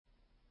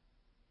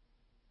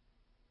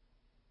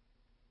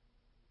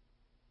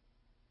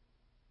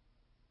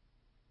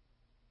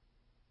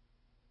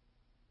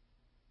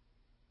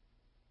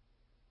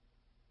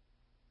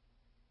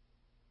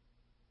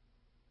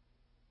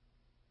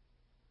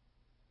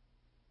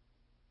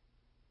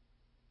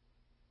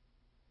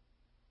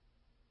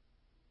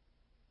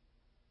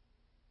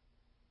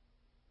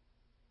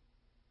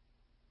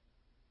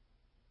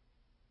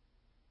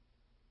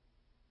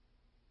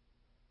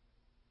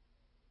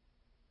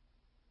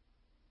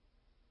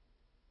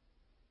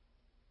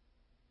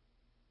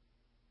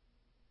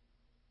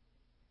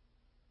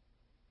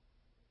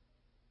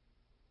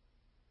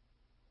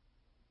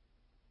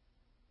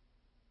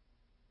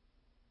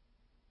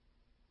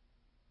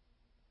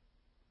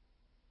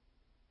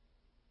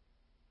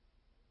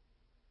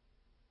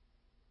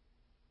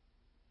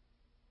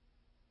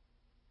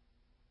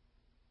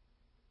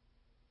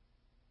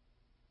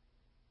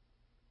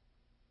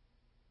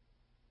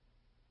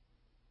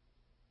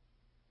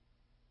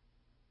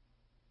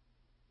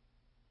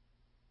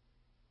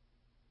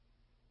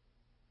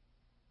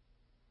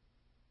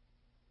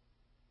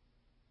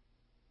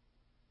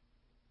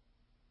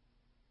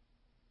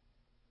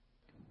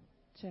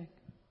Check.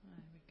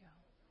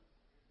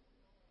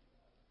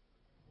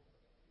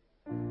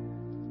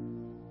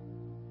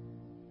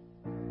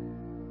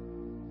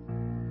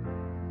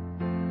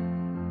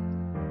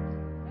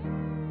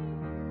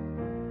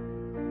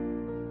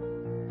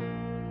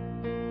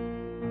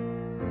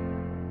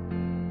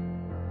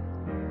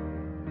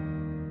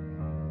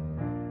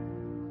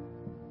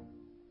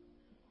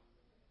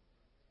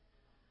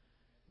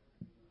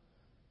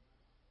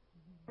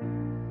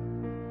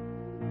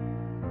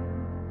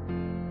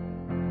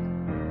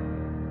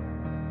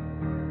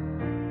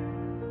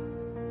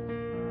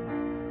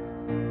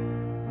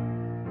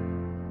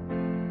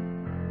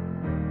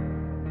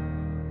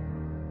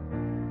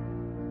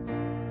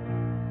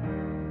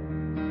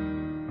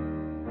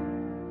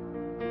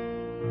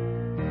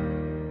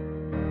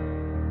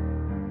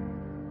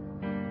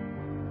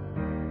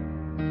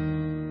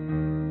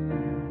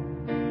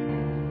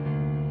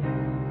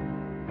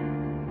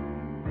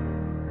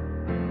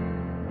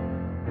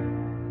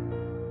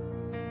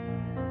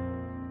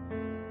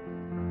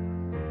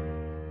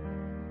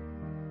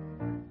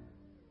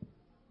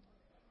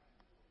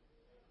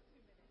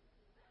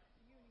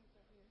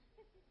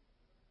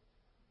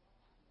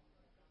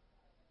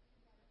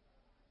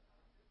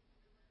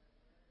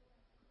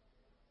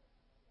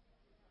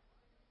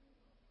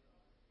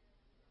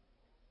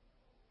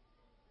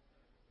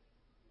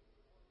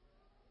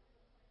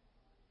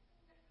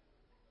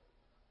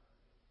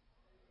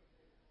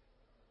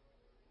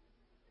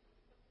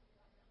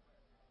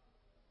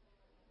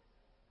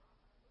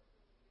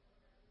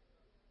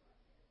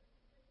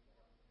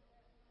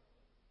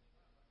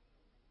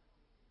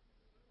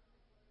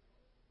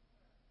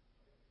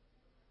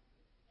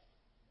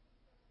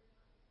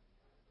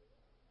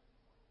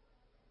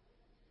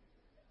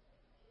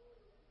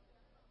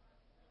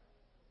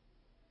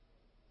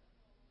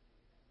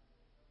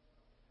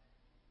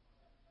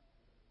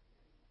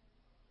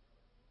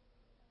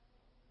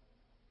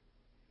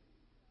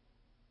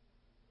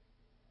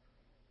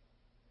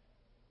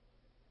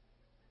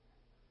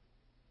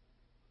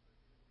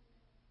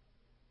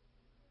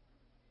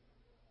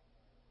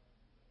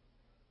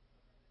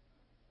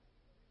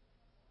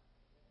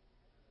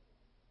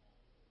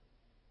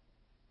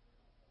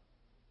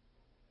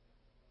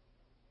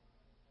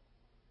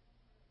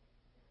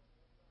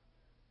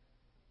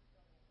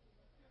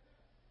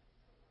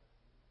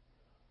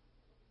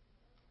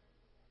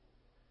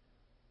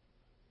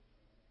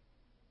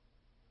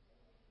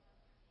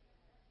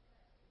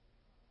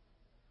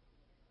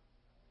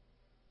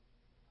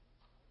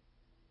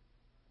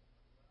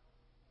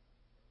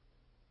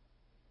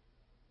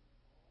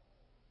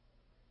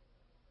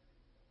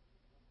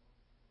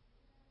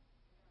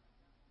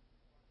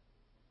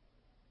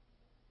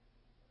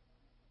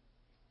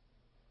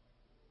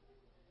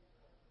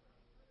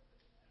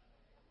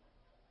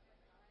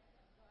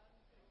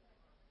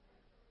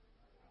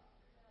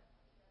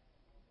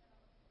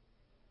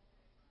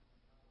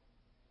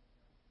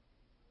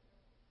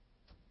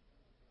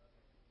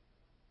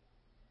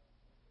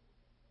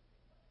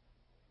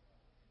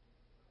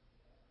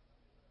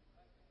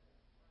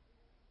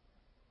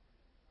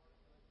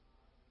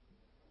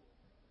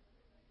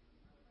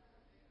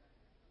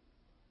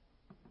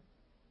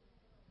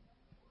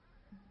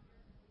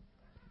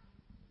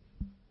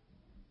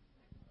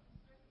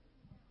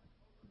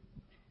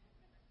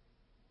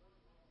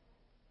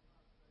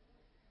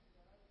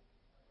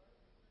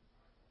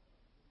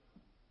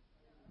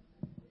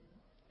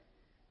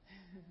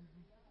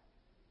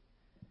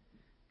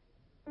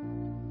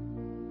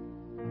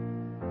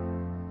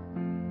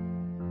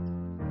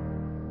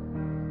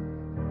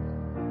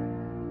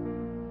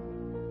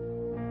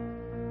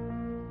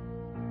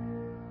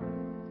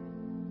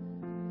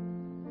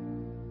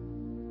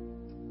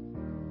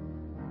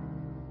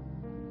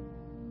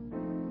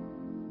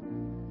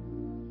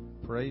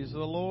 Praise the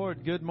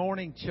Lord. Good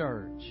morning,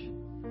 church.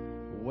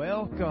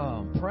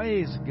 Welcome.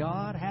 Praise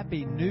God.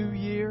 Happy New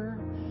Year.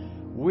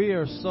 We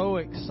are so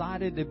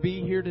excited to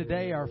be here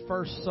today, our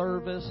first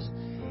service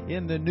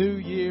in the new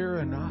year,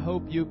 and I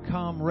hope you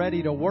come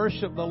ready to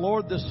worship the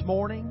Lord this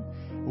morning.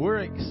 We're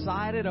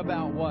excited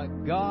about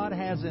what God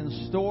has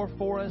in store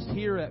for us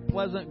here at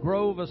Pleasant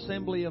Grove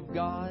Assembly of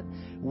God.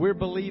 We're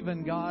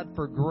believing God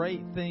for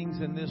great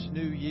things in this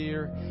new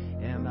year,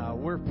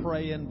 and we're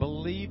praying,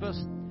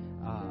 believing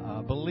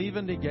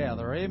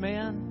together.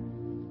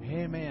 Amen.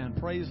 Amen.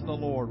 Praise the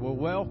Lord. Well,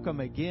 welcome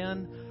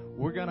again.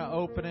 We're going to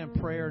open in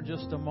prayer in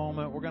just a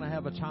moment. We're going to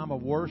have a time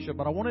of worship.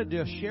 But I wanted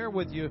to share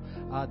with you,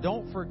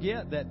 don't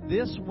forget that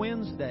this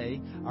Wednesday,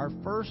 our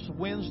first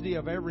Wednesday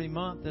of every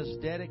month, is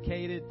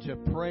dedicated to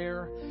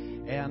prayer.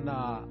 And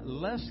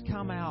let's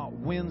come out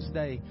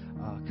Wednesday.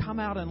 Come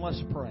out and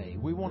let's pray.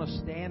 We want to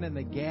stand in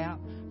the gap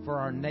for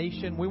our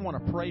nation. We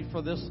want to pray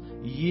for this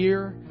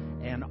year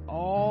and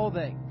all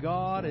that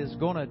God is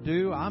going to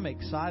do. I'm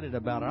excited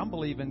about it. I'm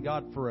believing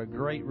God for a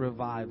great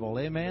revival.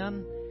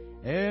 Amen.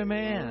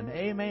 Amen.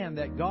 Amen.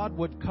 That God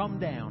would come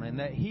down and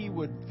that He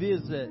would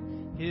visit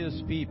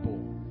His people.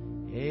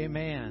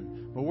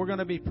 Amen. But we're going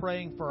to be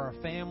praying for our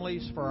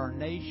families, for our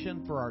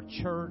nation, for our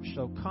church.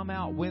 So come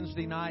out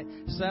Wednesday night,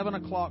 7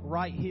 o'clock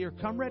right here.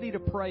 Come ready to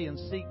pray and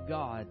seek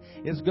God.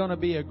 It's going to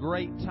be a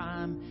great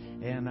time.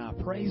 And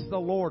praise the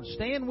Lord.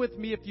 Stand with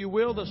me if you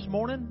will this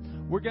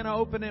morning. We're going to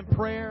open in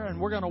prayer and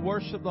we're going to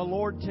worship the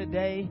Lord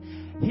today.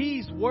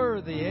 He's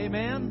worthy.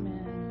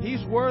 Amen.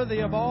 He's worthy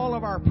of all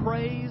of our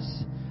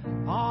praise,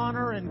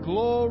 honor, and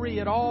glory.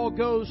 It all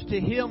goes to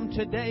Him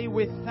today.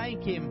 We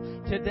thank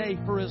Him today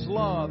for His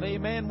love.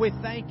 Amen. We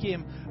thank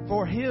Him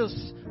for His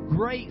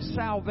great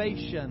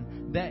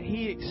salvation that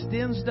He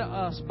extends to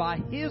us by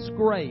His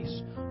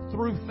grace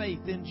through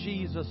faith in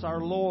Jesus,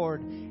 our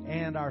Lord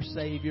and our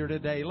Savior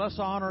today. Let's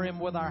honor Him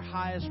with our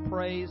highest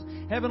praise.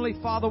 Heavenly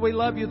Father, we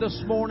love You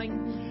this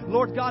morning.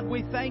 Lord God,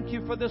 we thank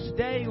You for this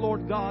day,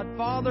 Lord God.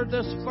 Father,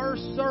 this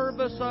first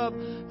service of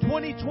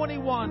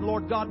 2021,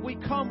 Lord God, we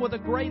come with a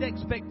great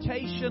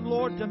expectation,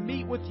 Lord, to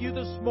meet with You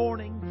this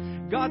morning.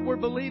 God, we're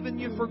believing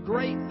You for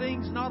great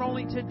things, not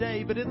only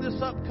today, but in this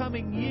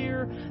upcoming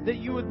year, that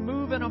You would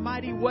move in a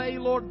mighty way,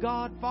 Lord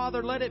God.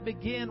 Father, let it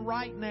begin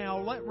right now.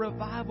 Let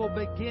revival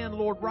begin,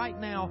 Lord, right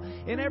now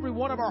in every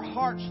one of our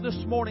hearts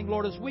this morning,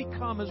 Lord, as we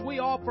come, as we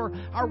offer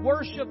our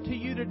worship to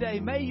You today.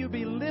 May You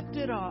be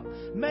lifted up.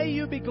 May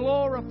You be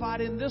glorified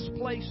in this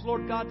place,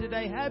 Lord God,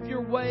 today. Have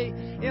Your way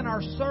in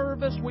our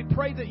service. We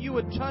pray that You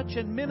would touch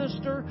and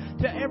minister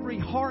to every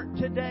heart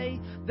today,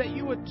 that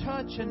You would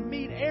touch and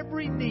meet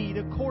every need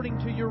according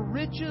to Your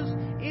riches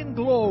in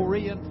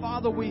glory. And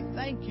Father, we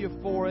thank You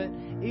for it.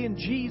 In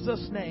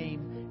Jesus'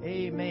 name,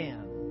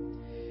 amen.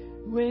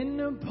 When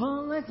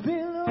upon like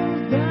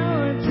billows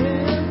our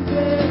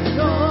tempest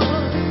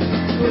on,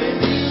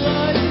 when You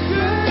are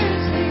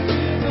discouraged,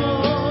 thinking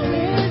all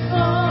is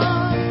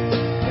lost,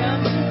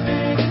 down to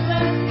many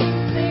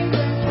blessings, take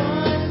them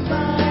one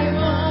by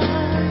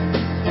one,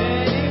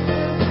 and it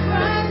will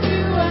surprise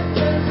you what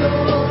the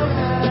Lord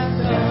has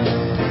done.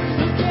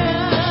 Look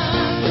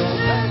down, the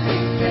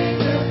blessings,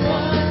 take them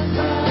one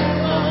by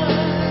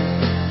one,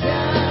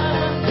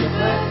 down to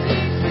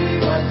blessings, see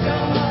what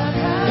God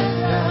has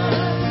done.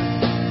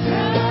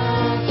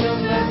 Down to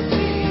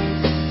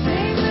blessings,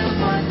 take them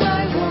one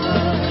by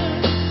one.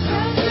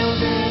 Down to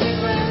many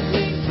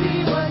blessings, see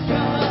what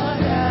God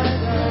has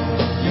done.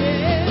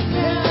 Yes,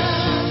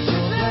 down to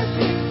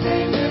blessings,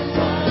 take them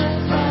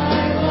one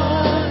by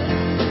one.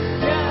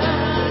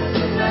 Down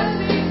to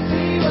blessings,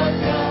 see what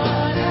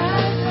God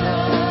has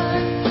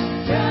done.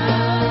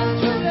 Down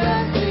to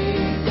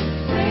blessings,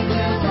 take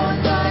them one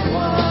by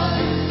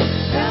one.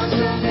 Down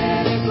to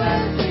many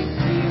blessings,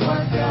 see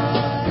what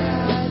God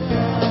has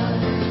done.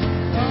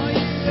 Are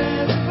you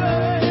ever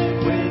burdened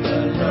with a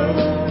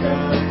load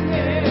of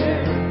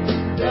care?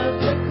 Does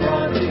the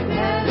cross is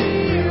heavy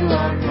you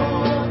are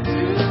called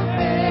to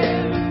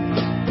bear?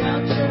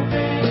 Down to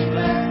many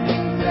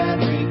blessings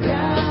every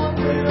doubt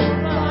will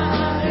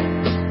fly,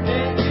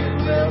 and you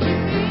will be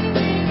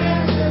singing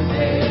as the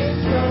days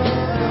go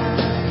by.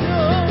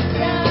 Look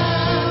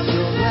down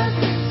to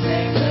blessings,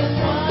 take them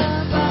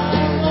one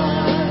by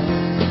one.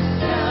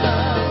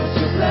 Down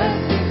to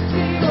blessings,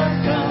 see what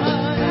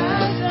God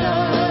has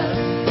done.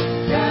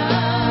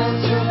 Down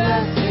to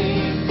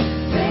blessings,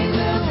 take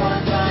them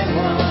one by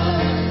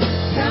one.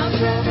 Down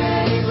to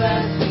many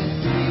blessings,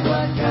 see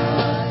what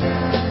God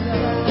has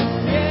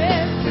done.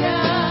 Yes,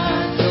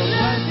 down to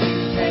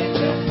blessings, take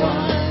them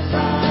one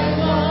by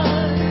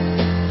one.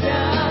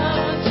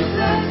 Down to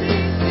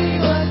blessings, see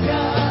what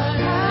God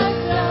has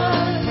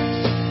done.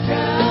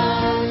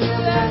 Down to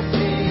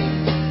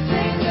blessings,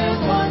 take them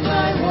one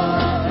by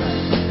one.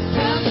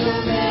 Down to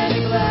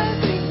many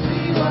blessings,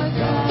 see what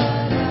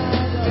God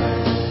has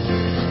done.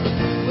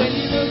 When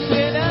you look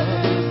at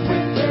others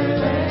with their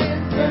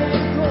lands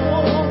and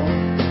gold,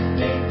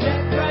 think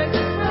that Christ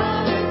has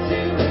promised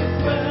you His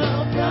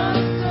wealth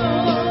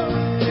untold.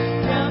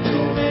 Down to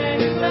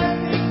many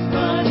blessings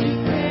money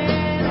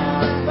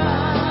cannot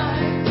buy.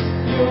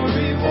 Your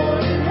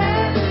reward in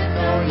heaven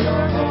or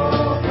your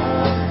hope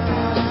on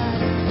high.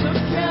 So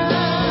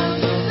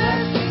count the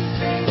blessings,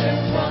 take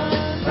them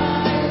one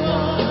by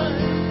one.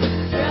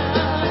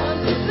 Down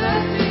to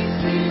blessings,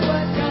 see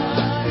what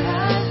God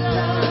has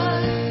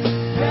done.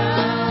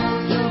 Down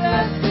to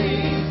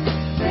blessings,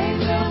 take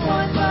them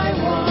one by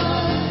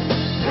one.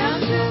 Down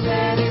to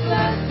many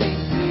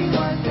blessings, see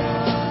what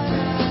God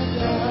has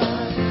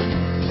done.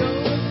 So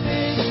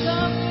think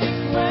something,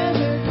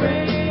 whether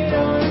great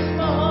or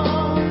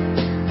small.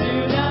 Do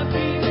not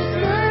be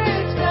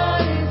discouraged,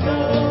 God is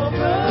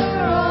over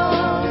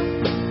all.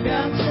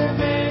 Down to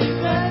many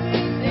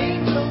blessings,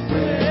 angels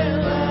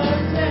will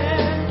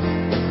attend,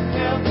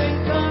 help and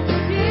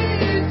comfort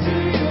you to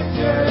your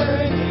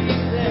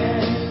journey's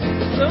end.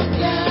 So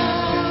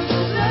down to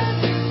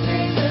blessings,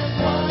 take them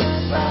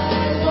one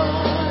by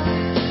one.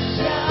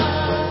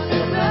 Down to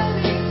blessings,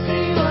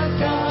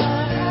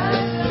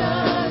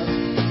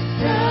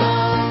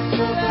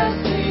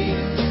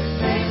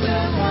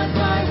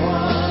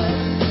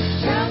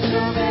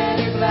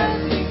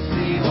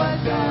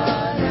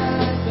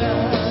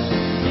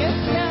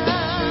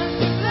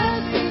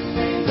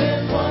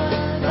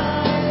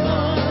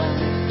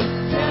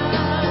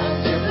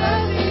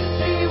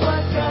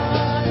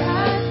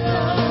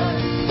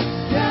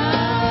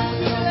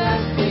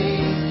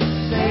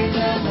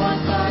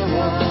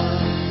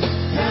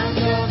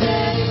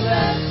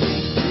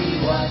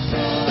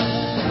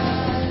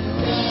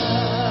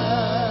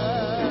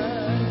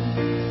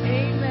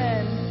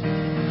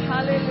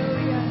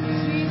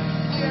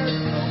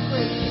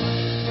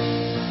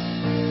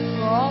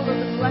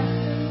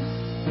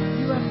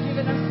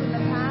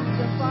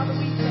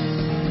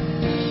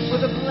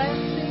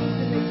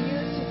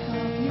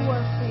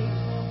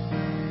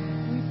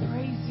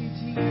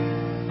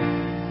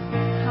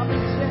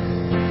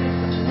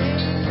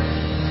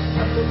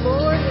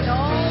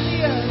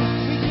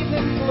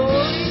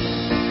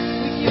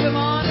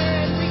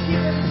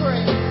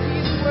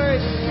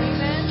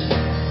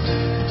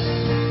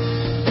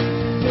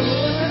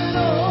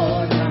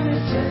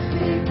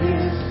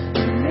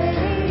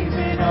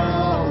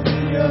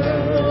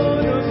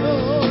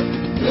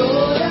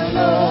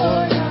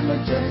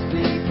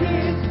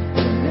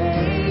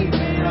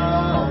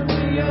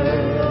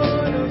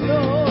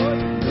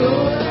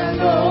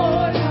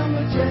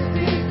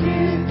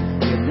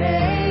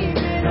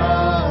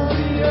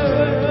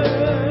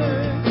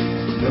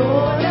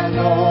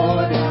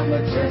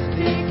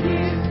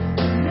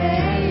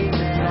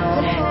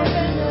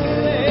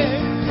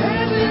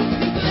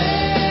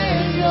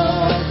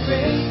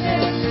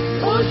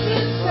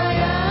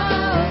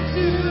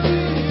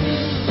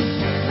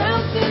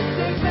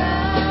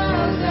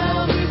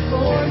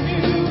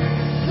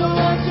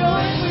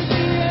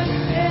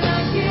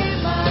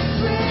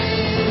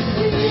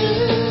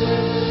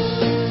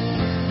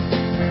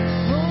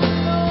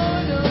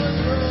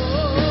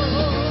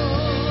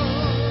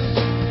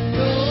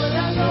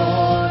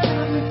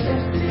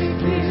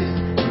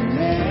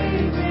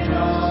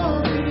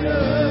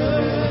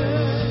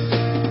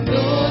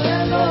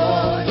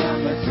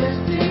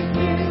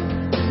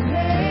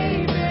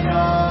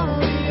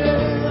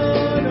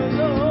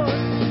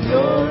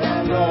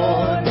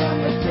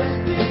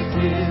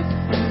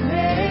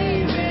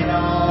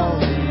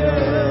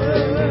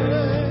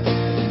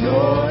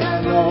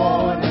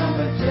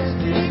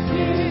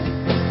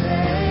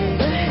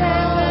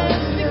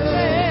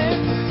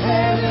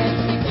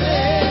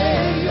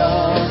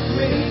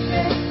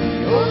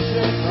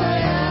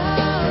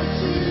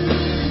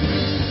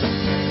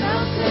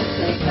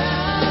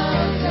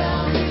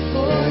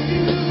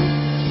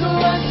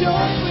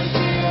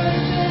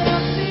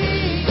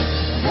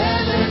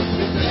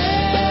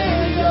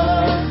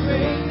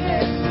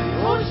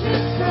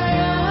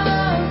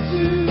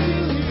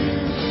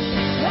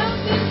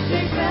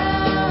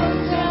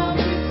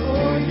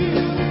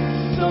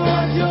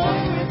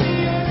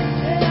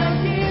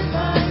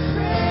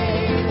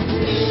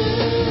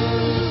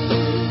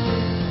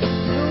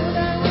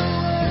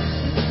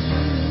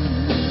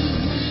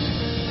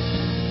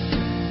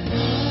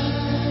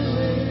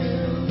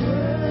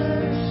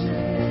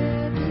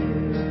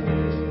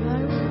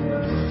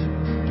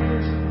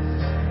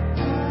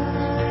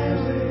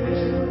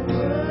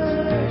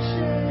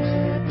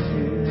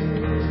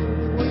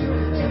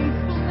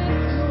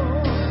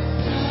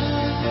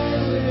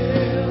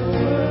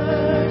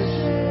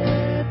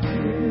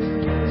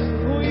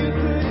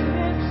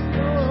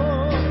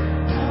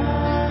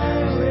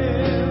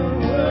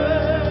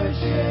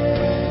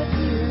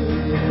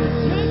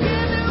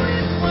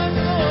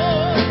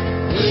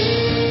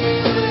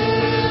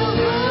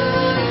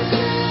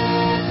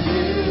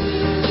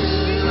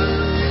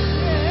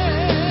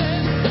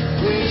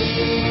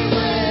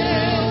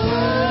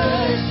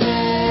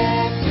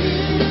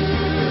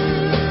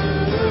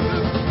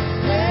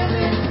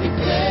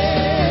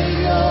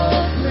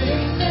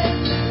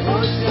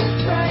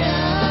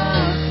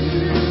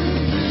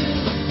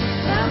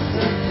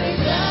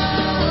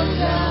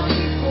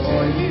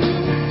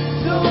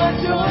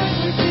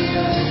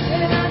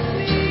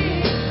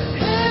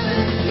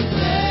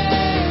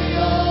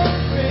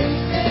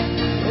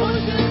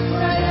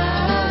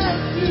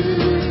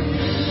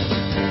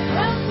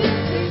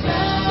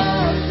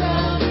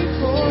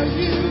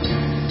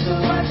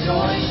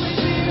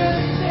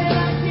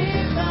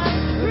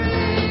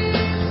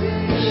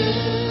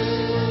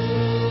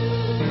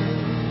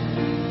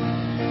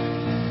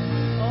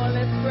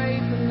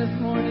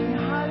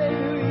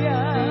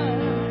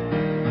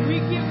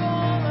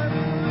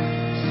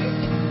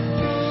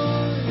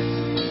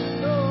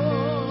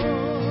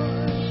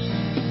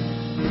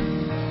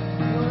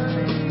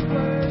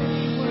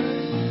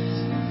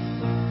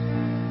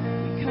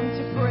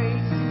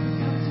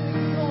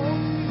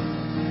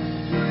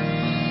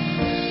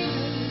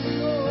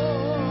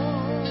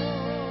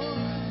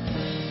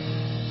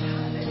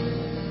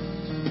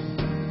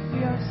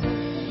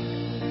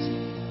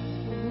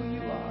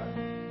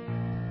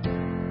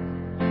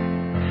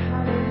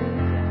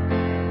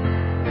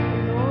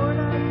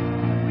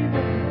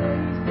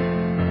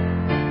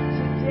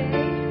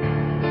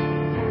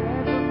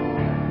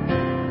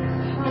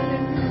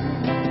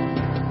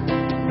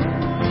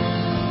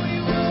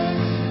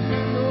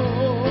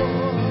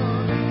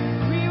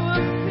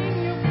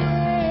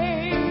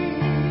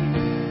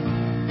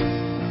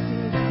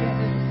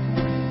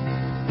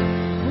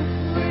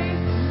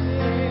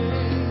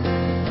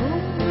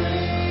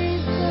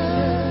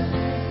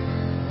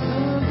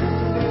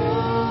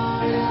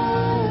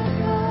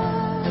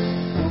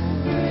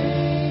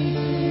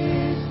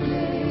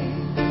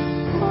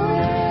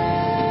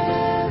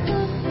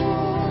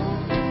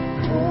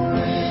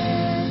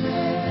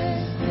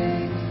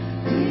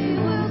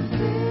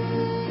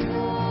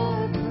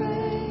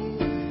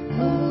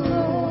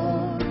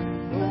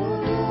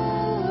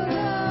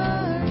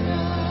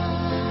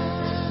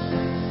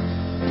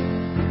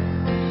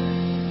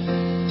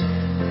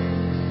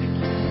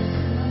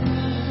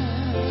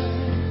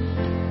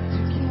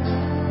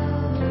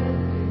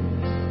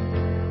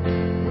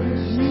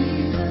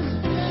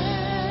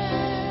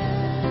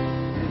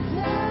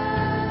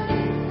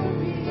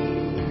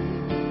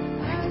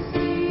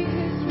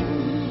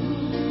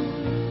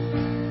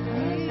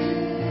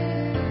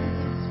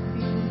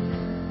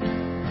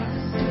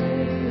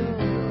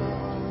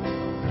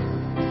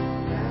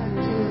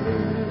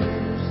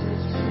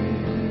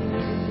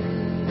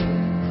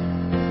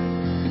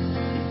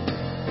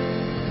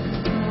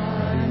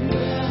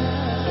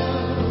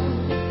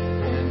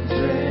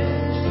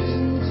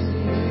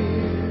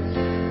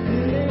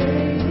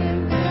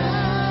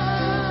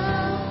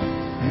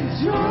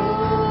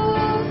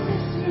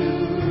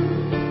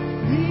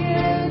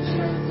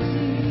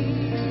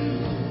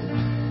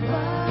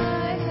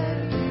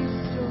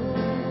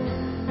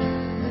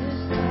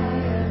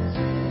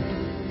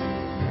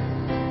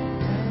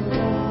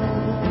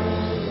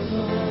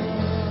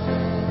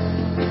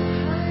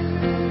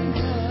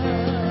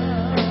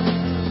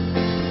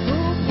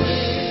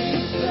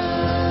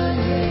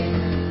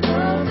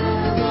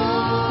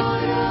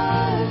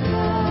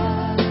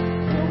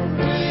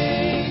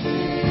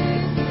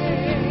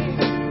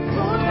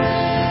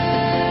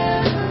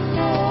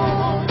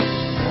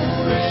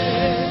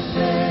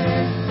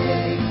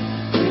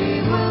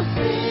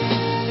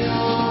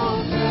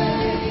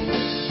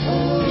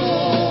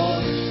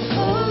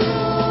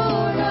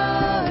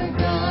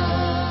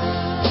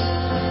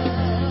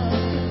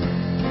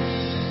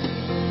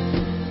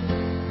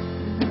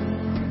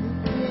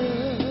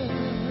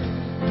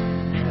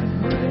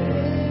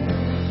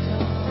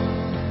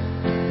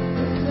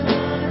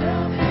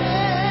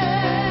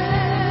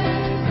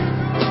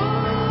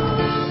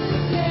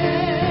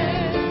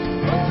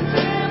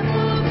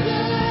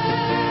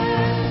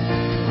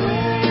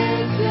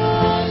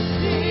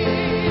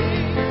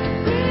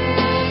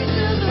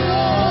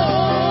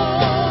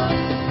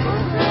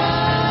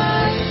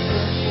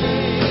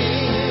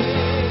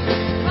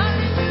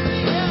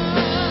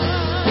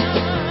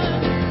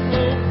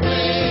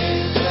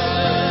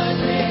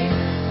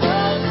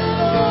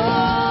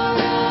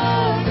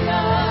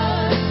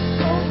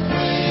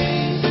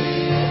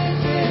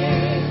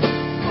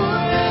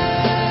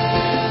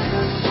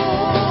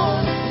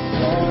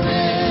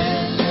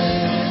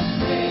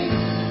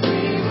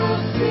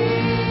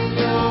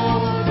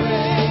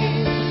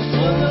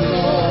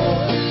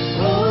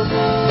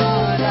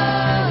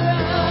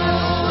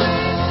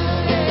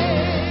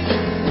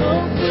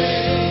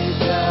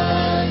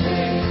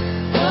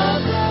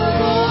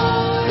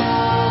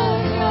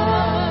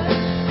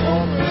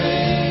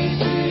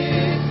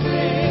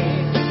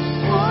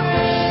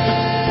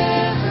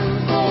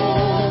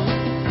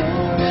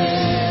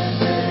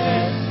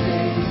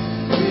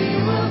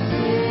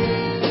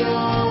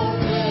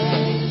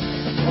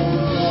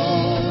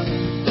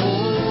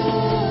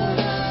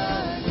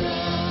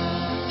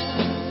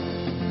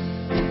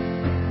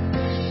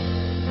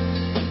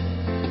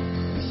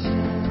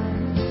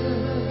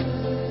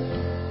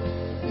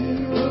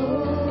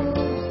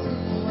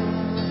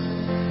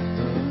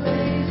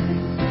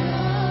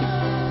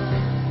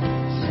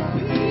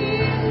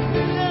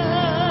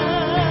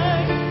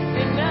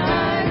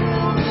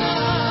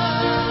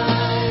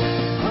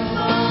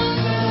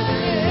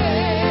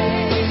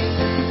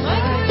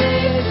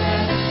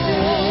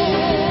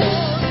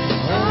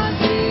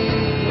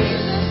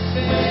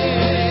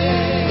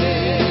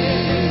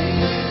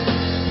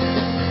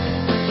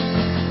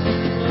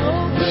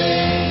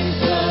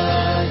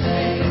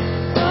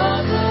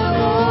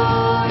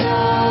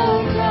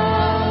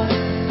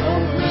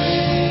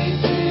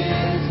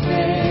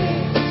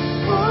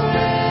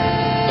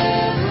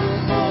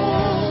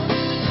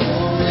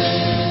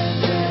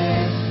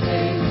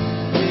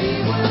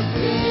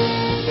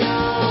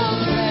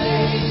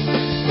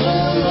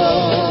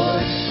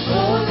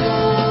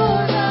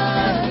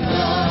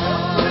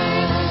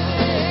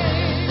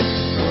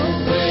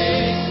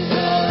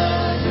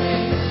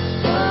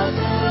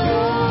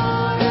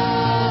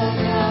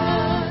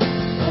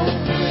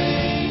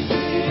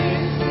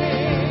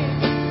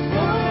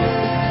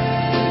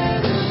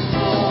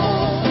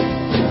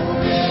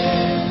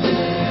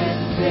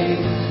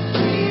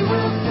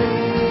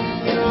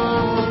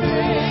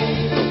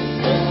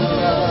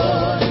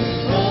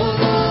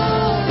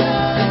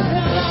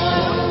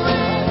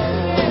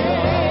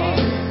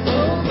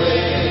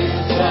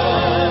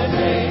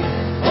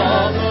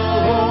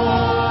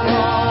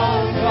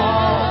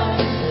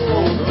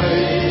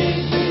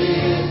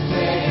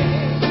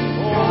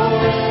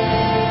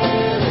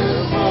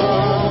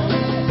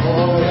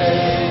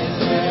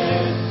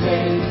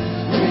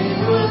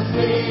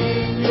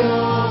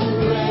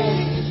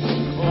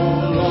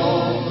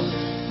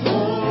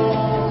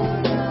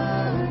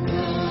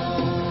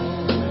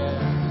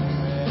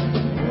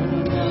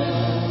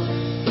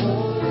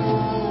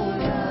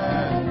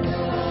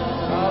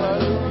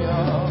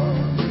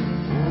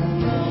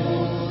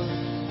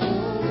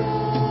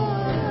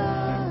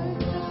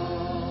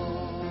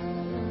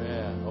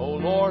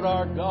 Lord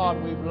our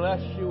God, we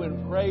bless you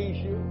and praise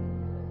you.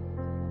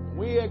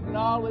 We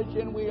acknowledge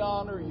and we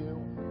honor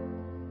you.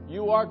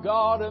 You are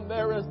God and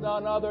there is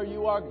none other.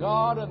 You are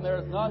God and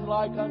there is none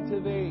like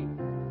unto thee.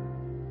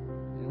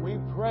 And we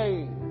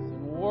praise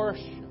and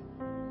worship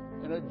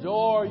and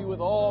adore you with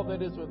all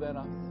that is within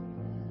us.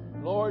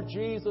 Lord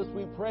Jesus,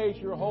 we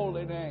praise your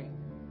holy name.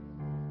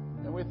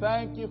 And we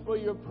thank you for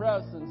your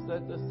presence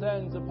that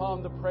descends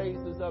upon the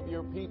praises of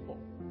your people.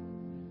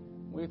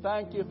 We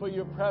thank you for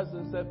your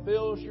presence that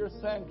fills your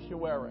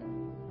sanctuary.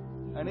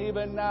 And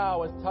even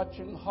now is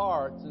touching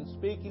hearts and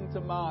speaking to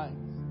minds,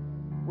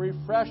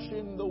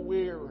 refreshing the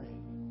weary,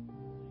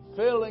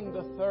 filling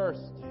the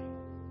thirsty,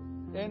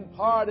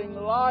 imparting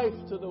life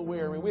to the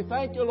weary. We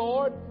thank you,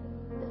 Lord.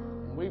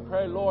 And we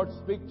pray, Lord,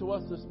 speak to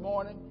us this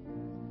morning.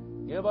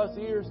 Give us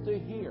ears to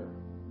hear.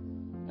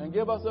 And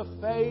give us a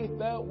faith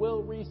that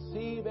will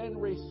receive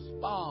and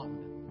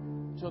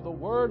respond to the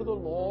word of the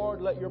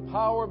Lord. Let your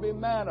power be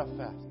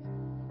manifest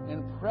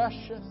in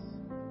precious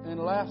and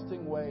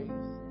lasting ways.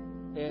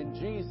 In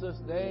Jesus'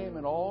 name,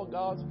 and all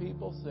God's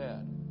people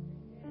said,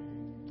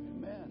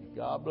 amen.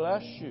 God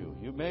bless you.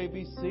 You may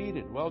be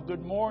seated. Well,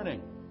 good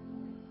morning.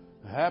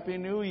 Happy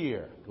New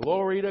Year.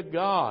 Glory to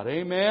God.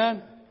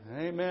 Amen.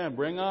 Amen.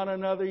 Bring on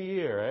another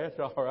year. That's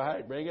all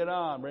right. Bring it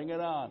on. Bring it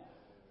on.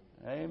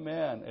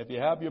 Amen. If you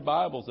have your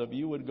Bibles, if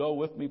you would go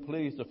with me,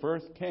 please, to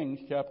 1 Kings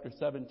chapter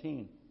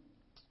 17.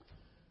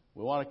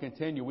 We want to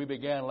continue. We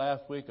began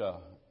last week a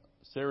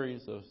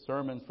series of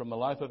sermons from the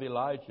life of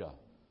Elijah,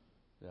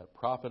 that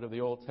prophet of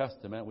the Old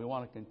Testament. We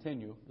want to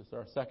continue. This is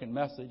our second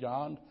message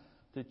on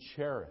to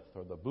Cherith,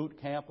 or the boot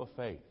camp of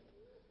faith.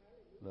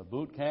 The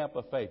boot camp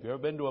of faith. If you've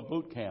ever been to a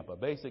boot camp, a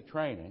basic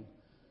training,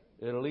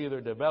 it'll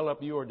either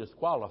develop you or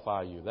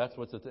disqualify you. That's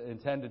what it's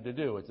intended to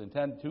do. It's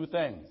intended to do 2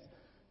 things.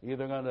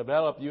 Either going to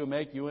develop you,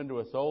 make you into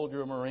a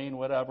soldier, a Marine,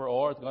 whatever,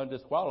 or it's going to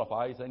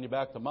disqualify you, send you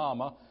back to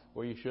mama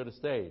where you should have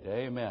stayed.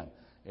 Amen.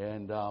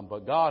 And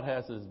but God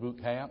has His boot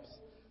camps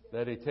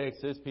that He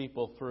takes His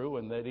people through,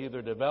 and that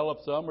either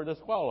develops them or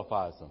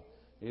disqualifies them.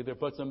 Either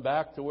puts them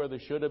back to where they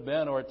should have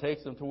been, or it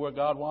takes them to where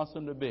God wants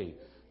them to be.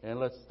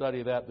 And let's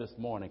study that this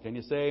morning. Can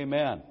you say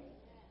amen?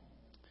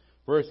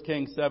 1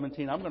 Kings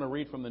 17. I'm going to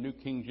read from the New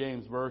King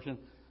James Version.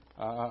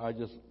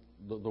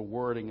 The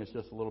wording is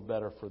just a little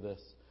better for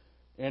this.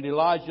 And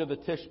Elijah the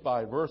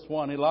Tishbite, verse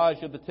 1,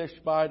 Elijah the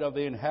Tishbite of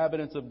the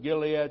inhabitants of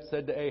Gilead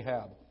said to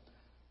Ahab,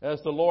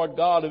 as the Lord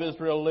God of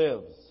Israel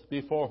lives,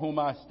 before whom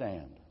I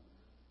stand,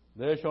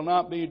 there shall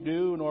not be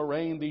dew nor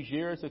rain these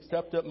years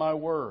except at my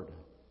word.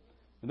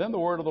 And then the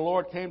word of the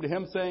Lord came to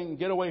him, saying,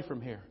 get away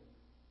from here,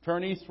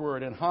 turn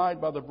eastward and hide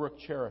by the brook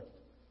Cherith,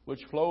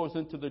 which flows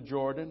into the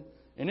Jordan.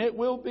 And it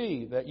will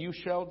be that you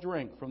shall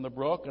drink from the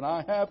brook, and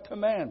I have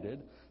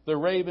commanded the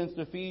ravens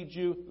to feed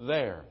you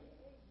there.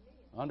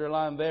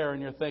 Underline there in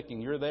your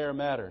thinking. Your there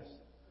matters.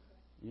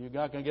 You're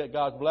not going to get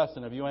God's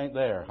blessing if you ain't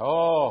there.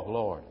 Oh,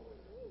 Lord.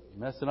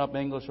 Messing up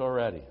English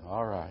already.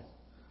 All right.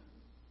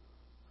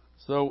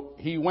 So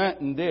he went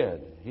and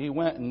did. He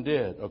went and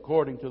did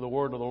according to the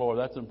word of the Lord.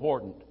 That's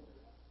important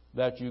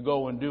that you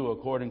go and do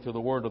according to the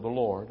word of the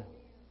Lord.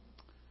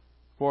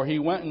 For he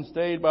went and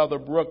stayed by the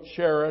brook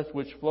Cherith,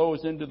 which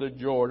flows into the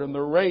Jordan. The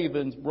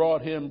ravens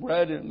brought him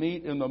bread and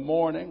meat in the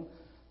morning,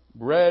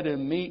 bread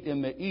and meat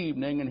in the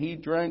evening, and he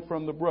drank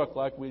from the brook.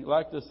 Like we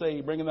like to say,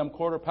 bringing them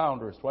quarter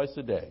pounders twice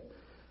a day.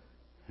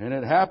 And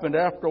it happened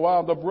after a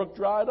while, the brook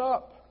dried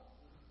up,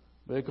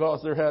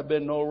 because there had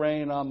been no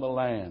rain on the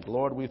land.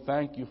 Lord, we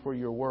thank you for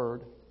your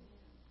word.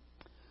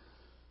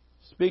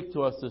 Speak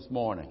to us this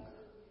morning.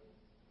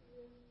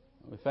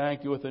 We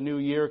thank you with the new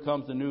year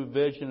comes a new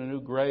vision, a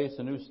new grace,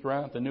 a new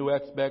strength, a new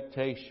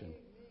expectation,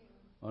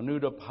 a new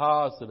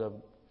deposit of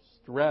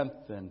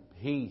strength and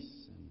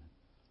peace and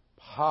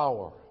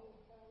power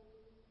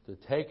to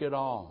take it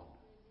on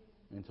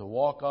and to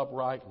walk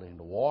uprightly and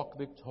to walk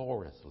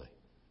victoriously.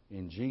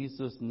 In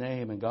Jesus'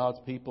 name, and God's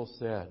people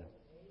said.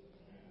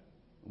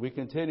 We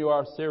continue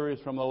our series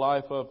from the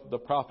life of the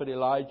prophet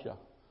Elijah.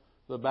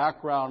 The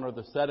background or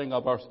the setting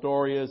of our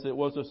story is it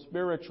was a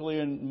spiritually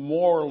and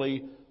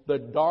morally the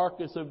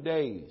darkest of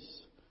days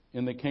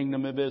in the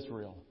kingdom of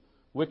Israel.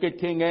 Wicked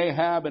King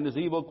Ahab and his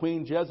evil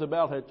queen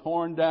Jezebel had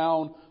torn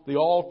down the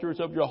altars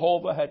of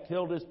Jehovah, had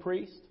killed his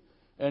priests,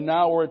 and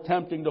now were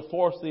attempting to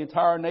force the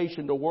entire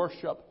nation to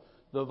worship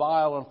the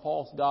vile and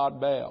false god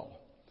Baal.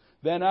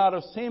 Then out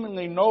of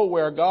seemingly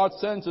nowhere, God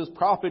sends His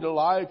prophet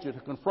Elijah to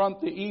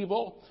confront the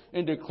evil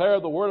and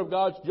declare the word of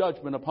God's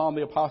judgment upon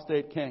the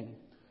apostate king.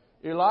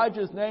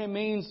 Elijah's name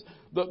means,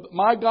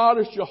 my God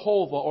is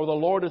Jehovah, or the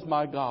Lord is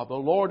my God. The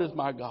Lord is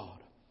my God.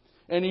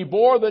 And he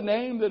bore the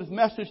name that his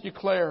message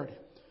declared.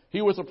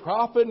 He was a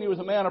prophet and he was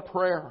a man of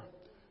prayer.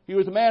 He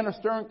was a man of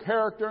stern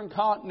character and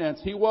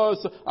countenance. He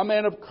was a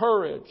man of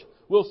courage.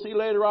 We'll see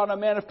later on a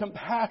man of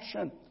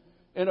compassion.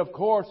 And of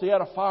course, he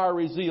had a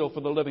fiery zeal for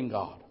the living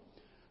God.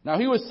 Now,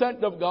 he was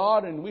sent of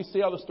God, and we see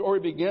how the story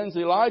begins.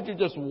 Elijah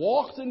just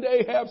walks into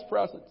Ahab's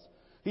presence.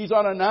 He's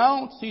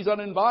unannounced. He's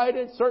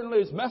uninvited. Certainly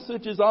his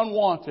message is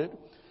unwanted.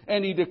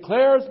 And he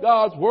declares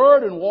God's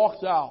word and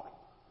walks out.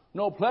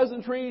 No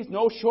pleasantries,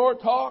 no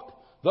short talk.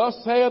 Thus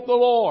saith the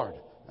Lord.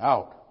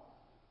 Out.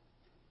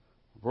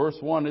 Verse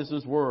 1 is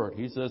His word.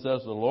 He says,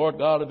 as the Lord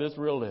God of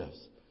Israel lives,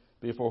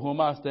 before whom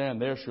I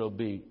stand, there shall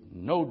be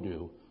no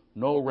dew,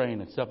 no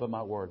rain, except by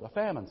my word. A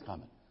famine's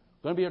coming.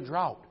 Going to be a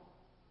drought.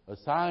 A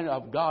sign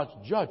of God's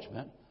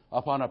judgment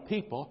upon a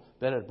people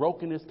that had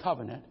broken His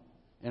covenant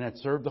and had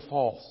served the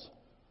false.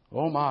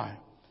 Oh my.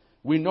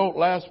 We note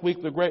last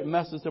week the great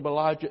message of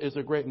Elijah is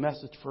a great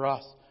message for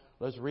us.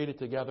 Let's read it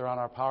together on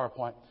our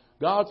PowerPoint.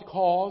 God's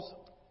cause,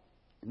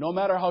 no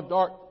matter how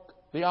dark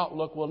the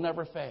outlook, will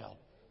never fail.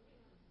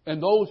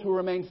 And those who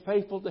remain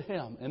faithful to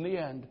Him in the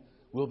end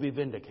will be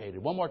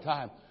vindicated. One more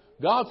time.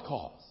 God's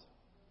cause.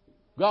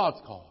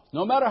 God's cause.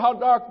 No matter how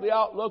dark the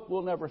outlook,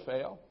 will never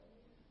fail.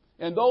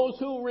 And those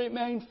who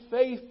remain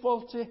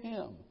faithful to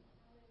Him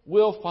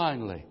will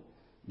finally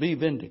be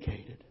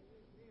vindicated.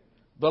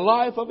 The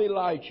life of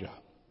Elijah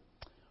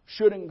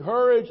should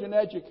encourage and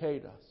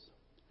educate us.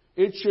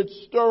 It should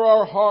stir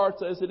our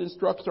hearts as it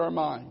instructs our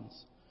minds.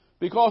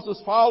 Because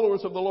as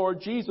followers of the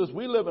Lord Jesus,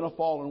 we live in a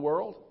fallen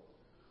world.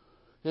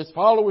 As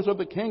followers of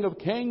the King of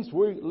Kings,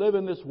 we live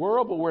in this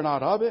world, but we're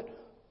not of it.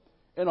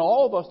 And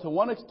all of us, to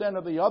one extent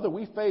or the other,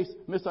 we face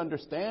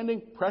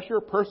misunderstanding,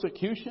 pressure,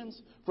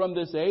 persecutions from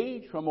this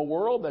age, from a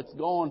world that's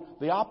gone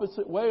the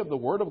opposite way of the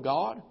Word of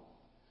God.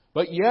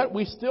 But yet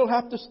we still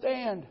have to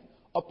stand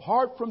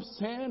apart from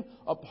sin,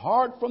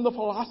 apart from the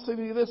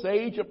philosophy of this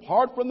age,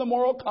 apart from the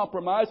moral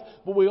compromise.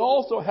 But we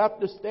also have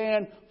to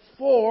stand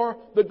for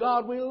the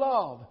God we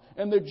love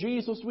and the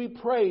Jesus we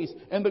praise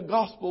and the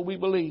gospel we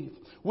believe.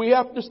 We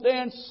have to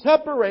stand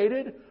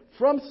separated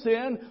from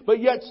sin,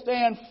 but yet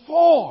stand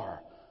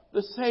for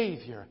the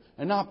Savior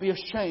and not be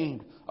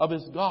ashamed of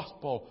His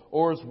gospel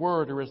or His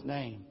word or His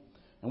name.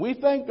 And we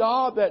thank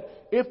God that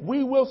if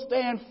we will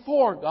stand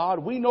for God,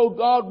 we know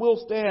God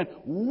will stand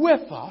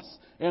with us.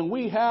 And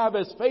we have,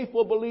 as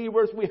faithful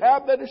believers, we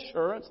have that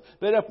assurance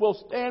that if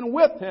we'll stand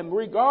with Him,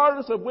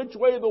 regardless of which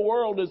way the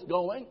world is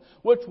going,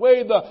 which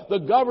way the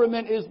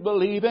government is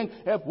believing,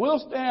 if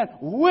we'll stand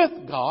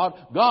with God,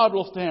 God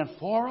will stand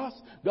for us.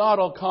 God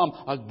will come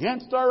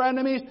against our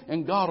enemies,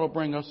 and God will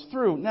bring us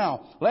through.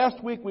 Now,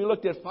 last week we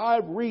looked at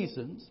 5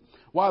 reasons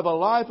why the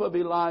life of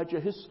Elijah,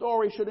 his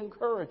story, should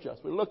encourage us.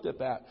 We looked at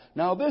that.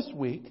 Now this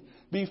week,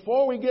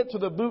 before we get to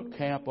the boot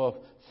camp of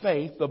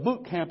faith, the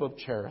boot camp of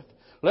Cherith,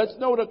 let's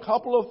note a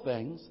couple of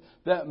things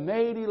that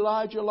made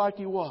Elijah like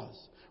he was.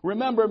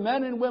 Remember,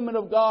 men and women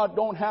of God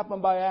don't happen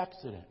by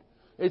accident.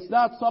 It's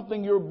not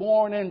something you're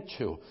born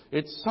into.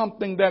 It's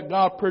something that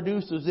God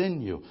produces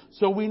in you.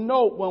 So we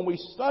note when we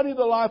study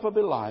the life of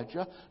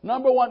Elijah,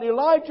 number one,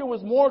 Elijah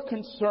was more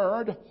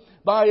concerned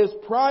by his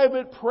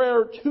private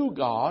prayer to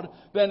God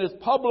than his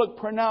public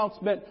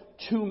pronouncement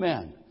to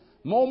men.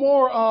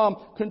 More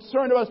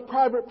concerned about his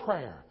private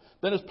prayer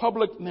than his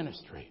public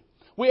ministry.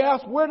 We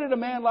ask, where did a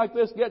man like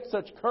this get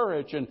such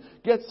courage and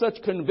get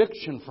such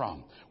conviction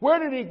from? Where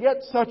did he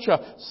get such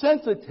a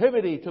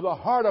sensitivity to the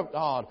heart of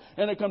God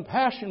and a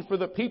compassion for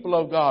the people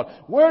of God?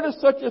 Where does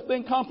such a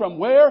thing come from?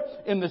 Where?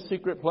 In the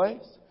secret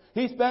place.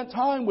 He spent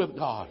time with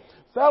God.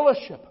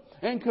 Fellowship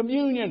and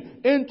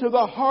communion into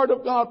the heart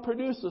of God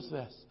produces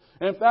this.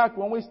 In fact,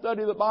 when we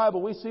study the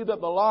Bible, we see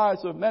that the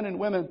lives of men and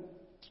women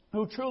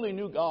who truly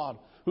knew God,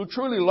 who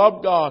truly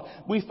loved God,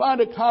 we find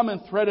a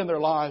common thread in their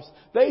lives.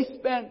 They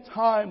spent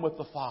time with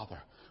the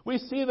Father. We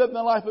see that in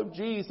the life of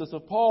Jesus,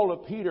 of Paul,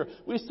 of Peter.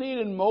 We see it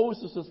in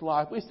Moses'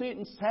 life. We see it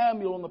in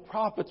Samuel and the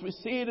prophets. We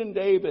see it in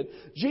David.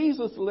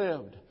 Jesus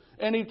lived.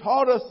 And He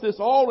taught us this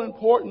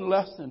all-important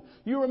lesson.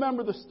 You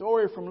remember the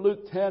story from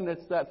Luke 10.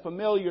 It's that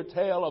familiar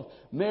tale of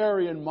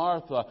Mary and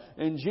Martha.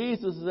 And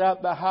Jesus is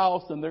at the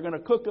house and they're going to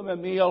cook Him a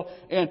meal.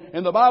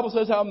 And the Bible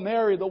says how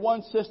Mary, the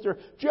one sister,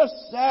 just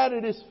sat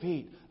at His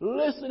feet,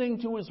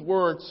 listening to His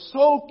word,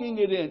 soaking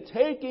it in,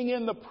 taking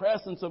in the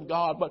presence of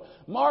God. But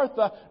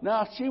Martha,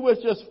 now she was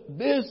just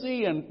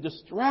busy and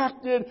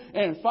distracted.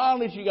 And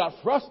finally she got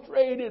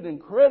frustrated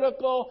and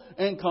critical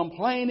and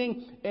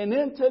complaining. And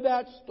into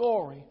that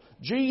story,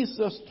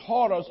 Jesus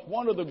taught us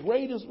one of the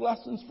greatest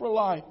lessons for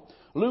life.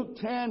 Luke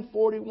 10,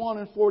 41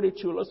 and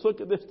 42. Let's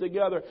look at this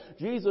together.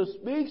 Jesus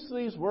speaks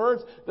these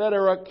words that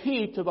are a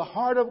key to the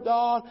heart of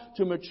God,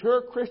 to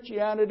mature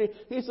Christianity.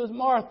 He says,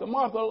 Martha,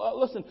 Martha,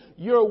 listen,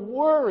 you're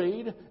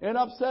worried and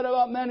upset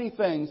about many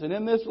things. And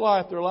in this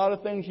life, there are a lot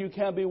of things you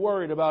can be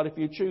worried about if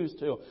you choose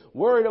to.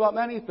 Worried about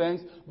many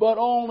things, but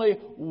only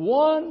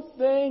one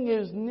thing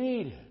is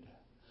needed.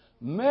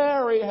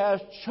 Mary has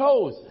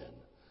chosen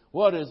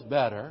what is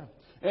better,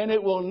 and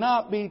it will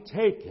not be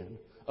taken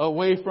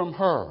away from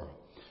her.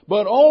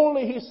 But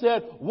only, He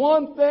said,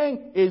 one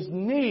thing is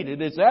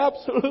needed. It's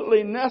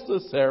absolutely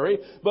necessary.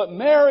 But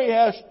Mary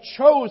has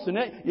chosen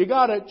it. You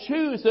got to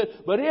choose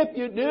it. But if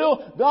you do,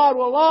 God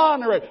will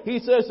honor it. He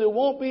says it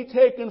won't be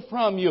taken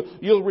from you.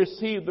 You'll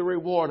receive the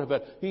reward of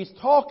it. He's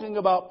talking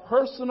about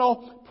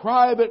personal,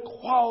 private,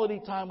 quality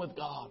time with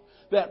God.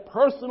 That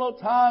personal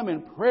time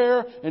in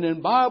prayer and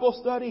in Bible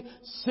study,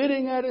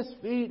 sitting at His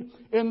feet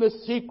in the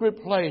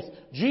secret place.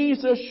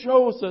 Jesus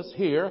shows us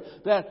here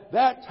that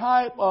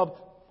type of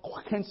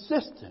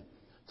consistent.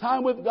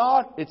 Time with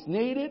God, it's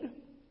needed.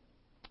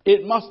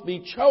 It must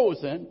be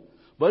chosen,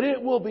 but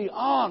it will be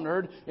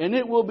honored and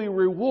it will be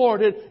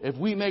rewarded if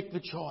we make the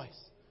choice.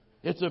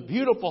 It's a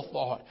beautiful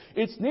thought.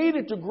 It's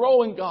needed to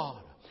grow in God.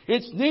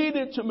 It's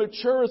needed to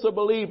mature as a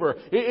believer.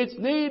 It's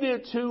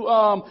needed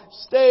to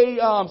stay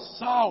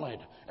solid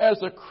as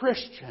a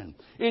Christian.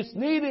 It's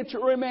needed to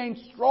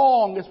remain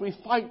strong as we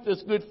fight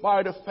this good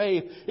fight of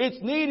faith.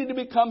 It's needed to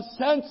become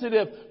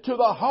sensitive to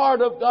the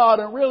heart of God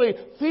and really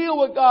feel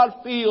what God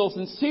feels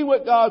and see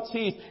what God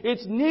sees.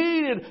 It's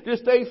needed to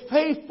stay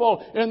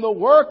faithful in the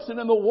works and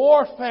in the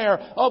warfare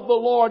of the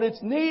Lord.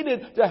 It's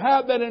needed to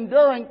have that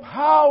enduring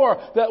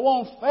power that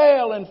won't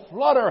fail and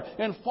flutter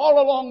and fall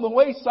along the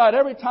wayside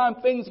every time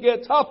things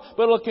get tough,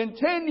 but it'll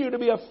continue to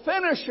be a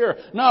finisher,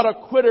 not a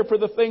quitter for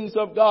the things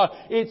of God.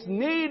 It's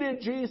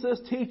needed, Jesus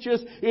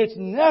teaches. It's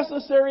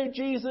necessary,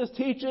 Jesus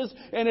teaches.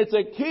 And it's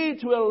a key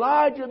to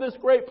Elijah, this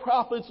great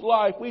prophet's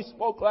life. We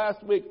spoke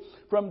last week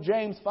from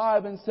James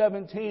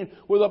 5:17,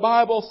 where the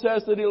Bible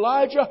says that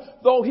Elijah,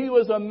 though he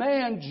was a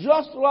man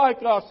just like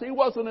us, he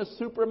wasn't a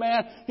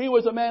superman. He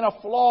was a man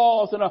of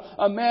flaws and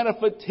a man of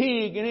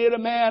fatigue. And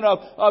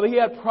he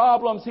had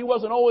problems. He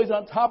wasn't always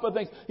on top of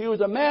things. He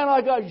was a man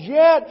like us,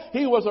 yet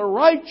he was a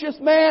righteous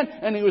man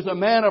and he was a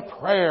man of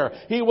prayer.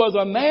 He was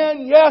a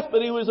man, yes,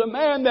 but he was a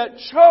man that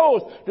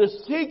chose to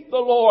seek the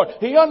Lord.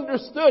 He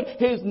understood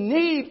his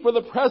need for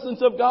the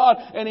presence of God,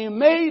 and he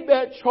made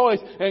that choice,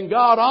 and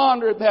God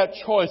honored that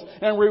choice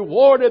and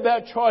rewarded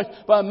that choice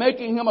by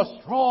making him a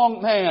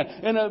strong man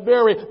in a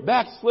very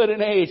backslidden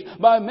age,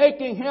 by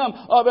making him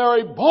a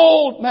very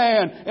bold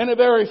man in a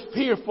very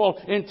fearful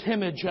and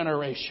timid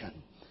generation.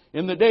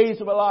 In the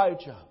days of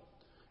Elijah,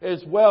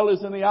 as well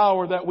as in the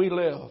hour that we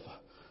live,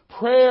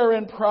 prayer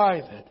in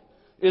private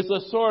is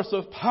a source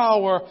of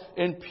power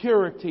and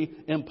purity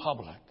in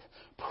public.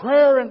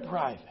 Prayer in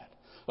private,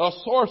 a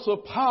source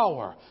of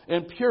power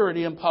and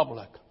purity in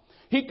public.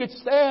 He could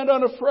stand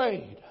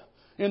unafraid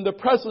in the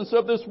presence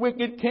of this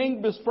wicked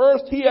king, because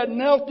first he had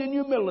knelt in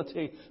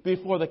humility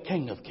before the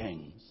King of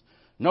Kings.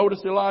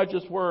 Notice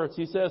Elijah's words.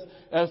 He says,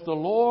 as the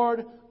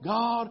Lord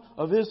God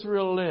of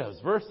Israel lives.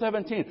 Verse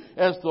 17,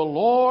 as the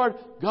Lord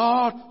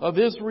God of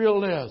Israel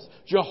lives.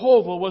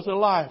 Jehovah was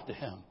alive to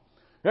him.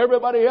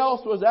 Everybody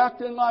else was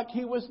acting like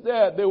he was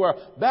dead. They were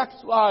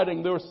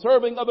backsliding. They were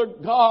serving other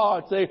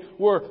gods. They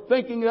were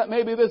thinking that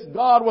maybe this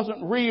God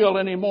wasn't real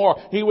anymore.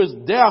 He was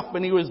deaf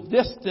and he was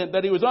distant,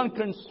 that he was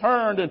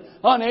unconcerned and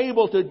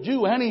unable to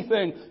do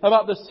anything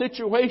about the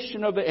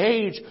situation of the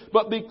age.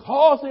 But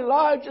because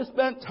Elijah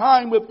spent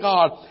time with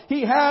God,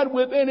 he had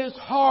within his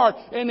heart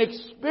an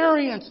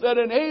experience that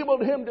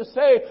enabled him to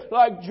say,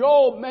 like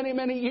Job many,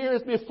 many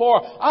years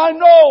before, I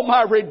know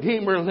my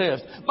Redeemer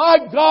lives. My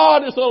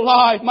God is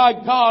alive. My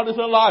God is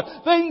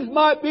alive. Things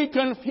might be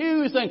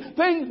confusing.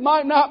 Things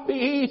might not be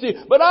easy.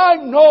 But I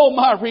know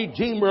my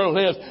Redeemer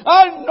lives.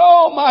 I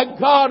know my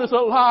God is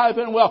alive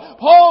and well.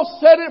 Paul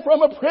said it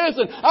from a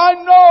prison.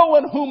 I know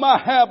in whom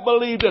I have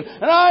believed in.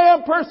 And I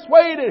am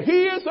persuaded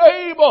He is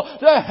able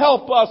to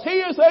help us. He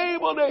is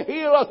able to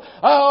heal us.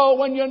 Oh,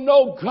 when you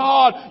know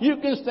God, you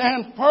can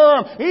stand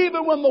firm.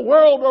 Even when the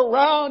world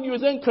around you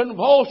is in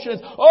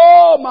convulsions.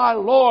 Oh, my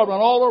Lord, when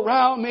all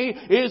around me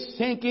is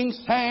sinking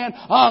sand,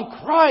 on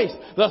Christ,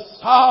 the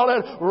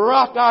solid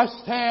rock I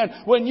stand.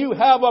 When you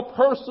have a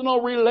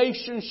personal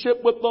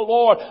relationship with the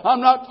Lord,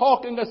 I'm not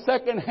talking a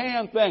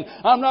second-hand thing.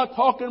 I'm not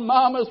talking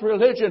mama's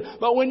religion.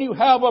 But when you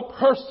have a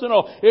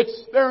personal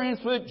experience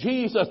with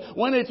Jesus,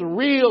 when it's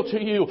real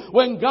to you,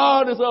 when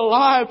God is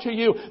alive to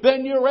you,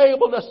 then you're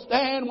able to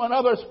stand when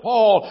others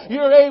fall.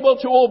 You're able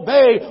to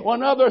obey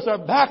when others are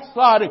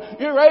backsliding.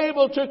 You're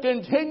able to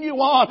continue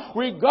on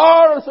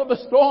regardless of the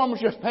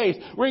storms you face,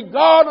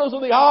 regardless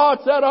of the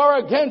odds that are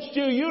against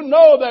you. You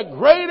know that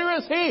greater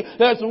is He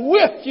that's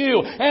with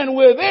you and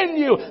within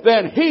you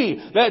than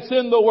he that's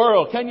in the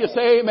world. Can you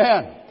say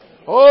amen?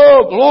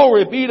 Oh,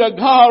 glory be to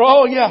God.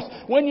 Oh, yes.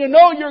 When you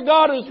know your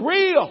God is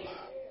real,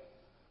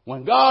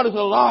 when God is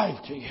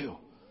alive to you,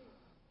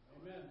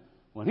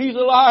 when He's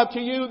alive to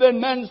you, then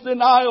men's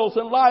denials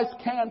and life's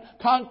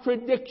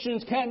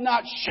contradictions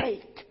cannot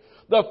shake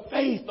the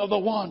faith of the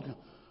one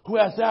who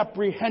has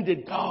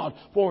apprehended God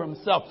for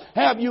himself.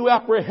 Have you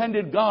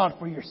apprehended God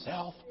for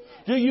yourself?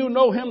 Do you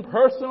know Him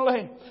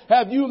personally?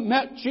 Have you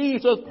met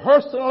Jesus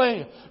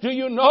personally? Do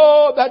you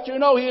know that you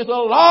know He is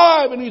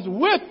alive and He's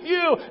with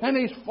you and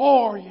He's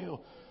for you?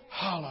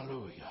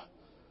 Hallelujah.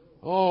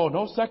 Oh,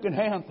 no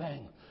second-hand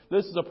thing.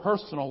 This is a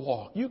personal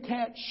walk. You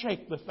can't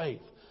shake the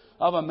faith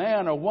of a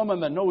man or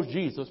woman that knows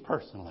Jesus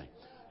personally.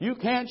 You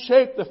can't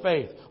shake the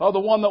faith of the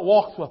one that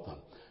walks with them.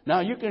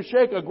 Now, you can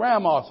shake a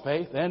grandma's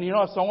faith and,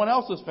 someone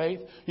else's faith.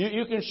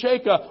 You can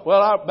shake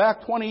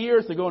back 20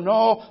 years ago,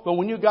 no, but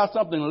when you got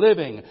something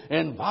living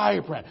and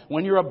vibrant,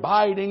 when you're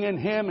abiding in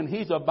Him and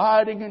He's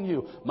abiding in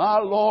you, my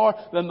Lord,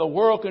 then the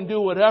world can do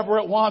whatever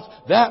it wants.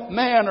 That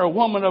man or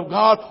woman of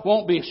God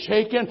won't be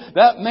shaken.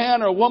 That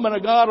man or woman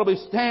of God will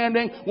be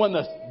standing when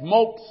the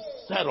smoke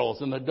settles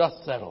and the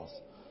dust settles.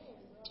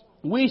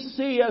 We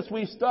see as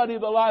we study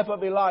the life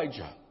of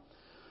Elijah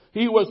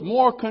He was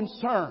more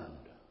concerned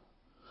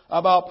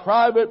about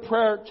private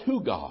prayer to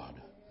God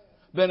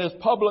than his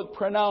public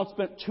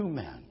pronouncement to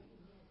men.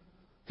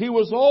 He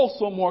was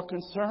also more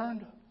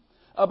concerned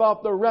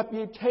about the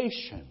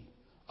reputation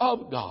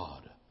of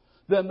God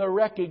than the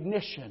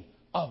recognition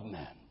of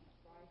men.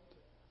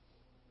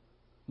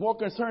 More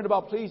concerned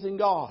about pleasing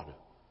God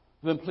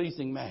than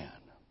pleasing man.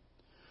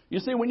 You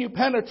see, when you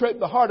penetrate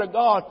the heart of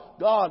God,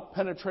 God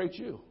penetrates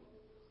you.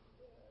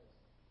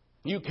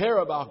 You care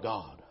about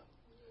God.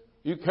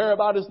 You care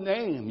about His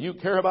name. You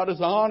care about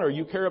His honor.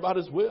 You care about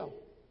His will.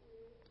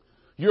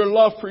 Your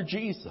love for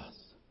Jesus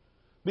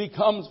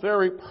becomes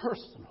very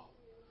personal,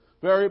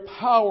 very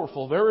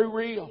powerful, very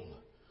real.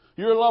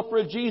 Your love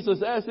for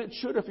Jesus, as it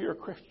should if you're a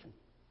Christian,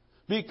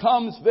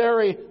 becomes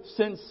very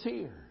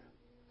sincere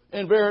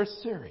and very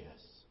serious.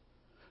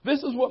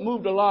 This is what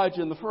moved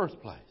Elijah in the first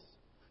place.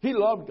 He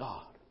loved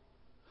God.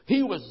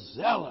 He was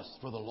zealous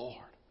for the Lord.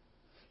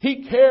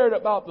 He cared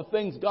about the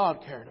things God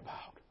cared about.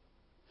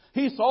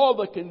 He saw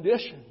the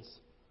conditions.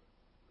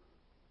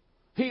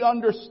 He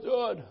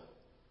understood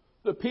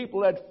the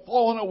people had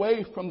fallen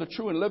away from the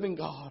true and living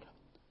God.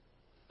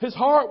 His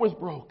heart was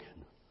broken.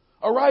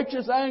 A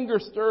righteous anger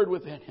stirred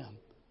within him.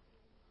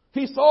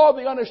 He saw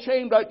the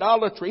unashamed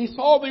idolatry. He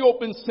saw the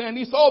open sin.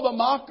 He saw the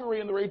mockery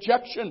and the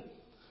rejection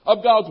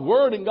of God's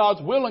word and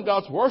God's will and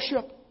God's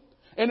worship.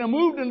 And he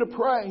moved into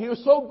prayer. He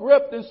was so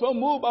gripped and so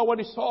moved by what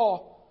he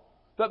saw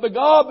that the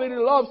God that he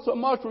loved so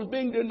much was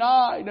being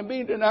denied and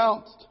being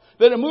denounced.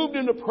 That he moved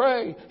into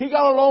prayer. He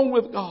got alone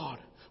with God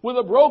with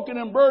a broken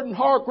and burdened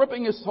heart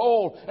gripping his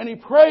soul. And he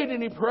prayed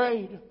and he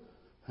prayed.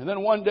 And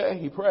then one day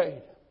he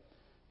prayed.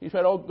 He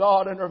said, "Oh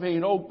God,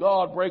 intervene. Oh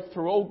God, break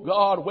through. Oh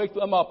God, wake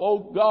them up. Oh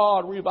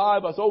God,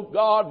 revive us. Oh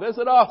God,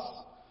 visit us."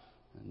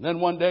 And then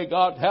one day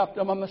God tapped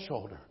him on the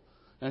shoulder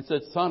and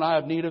said, "Son, I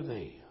have need of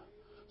thee.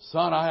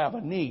 Son, I have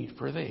a need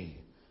for thee."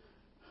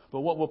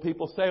 But what will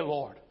people say,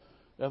 Lord,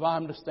 if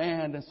I'm to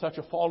stand in such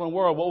a fallen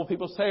world? What will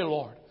people say,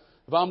 Lord,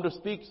 if I'm to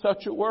speak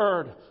such a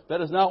word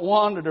that is not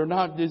wanted or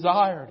not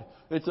desired?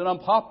 It's an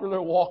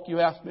unpopular walk you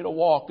ask me to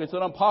walk. It's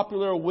an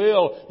unpopular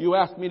will you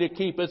ask me to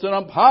keep. It's an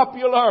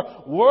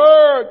unpopular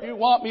word you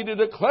want me to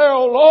declare,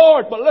 "Oh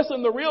Lord." But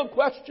listen, the real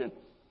question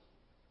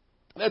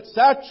that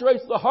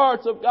saturates the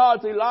hearts of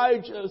God's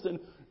Elijahs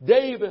and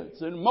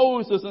Davids and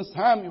Moses and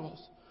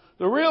Samuels,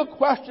 the real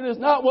question is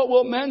not what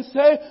will men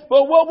say,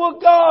 but what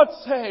will God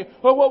say?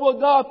 Or what will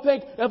God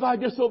think if I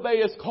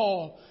disobey His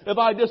call? If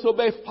I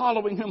disobey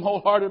following Him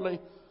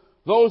wholeheartedly?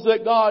 Those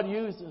that God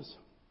uses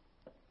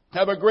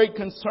have a great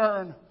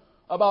concern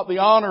about the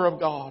honor of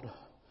God.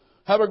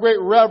 Have a great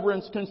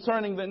reverence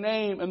concerning the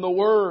name and the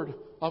word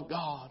of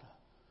God.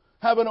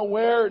 Have an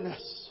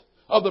awareness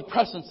of the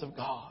presence of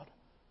God.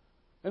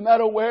 And that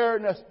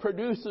awareness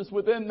produces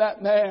within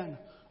that man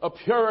a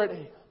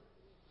purity,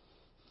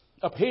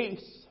 a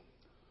peace,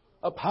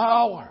 a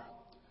power,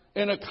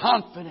 and a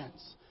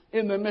confidence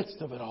in the midst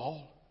of it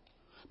all.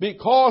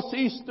 Because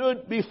he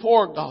stood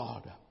before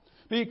God.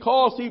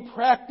 Because he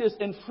practiced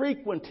and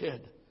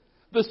frequented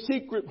the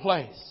secret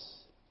place.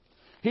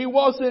 He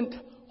wasn't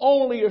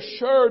only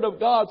assured of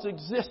God's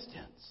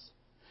existence.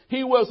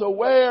 He was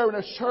aware and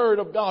assured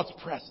of God's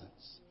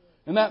presence.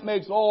 And that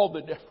makes all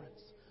the difference.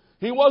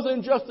 He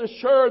wasn't just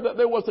assured that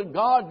there was a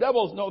God.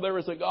 Devils know there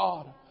is a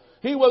God.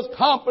 He was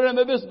confident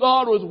that this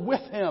God was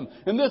with him.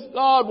 And this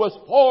God was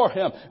for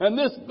him. And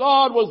this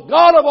God was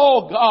God of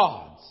all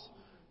gods.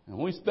 And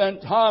when we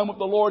spend time with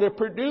the Lord, it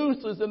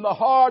produces in the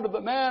heart of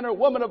the man or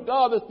woman of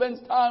God that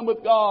spends time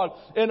with God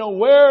an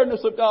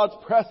awareness of God's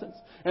presence.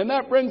 And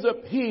that brings a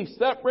peace.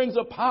 That brings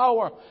a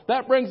power.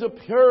 That brings a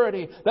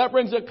purity. That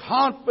brings a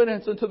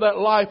confidence into that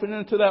life and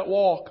into that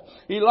walk.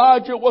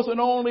 Elijah wasn't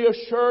only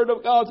assured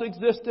of God's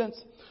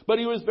existence, but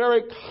he was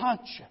very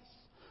conscious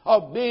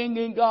of being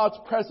in God's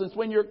presence.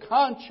 When you're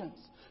conscious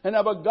and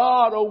have a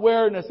God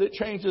awareness, it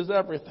changes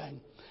everything.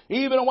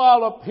 Even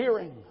while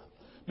appearing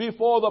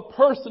before the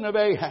person of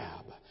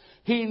Ahab,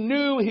 he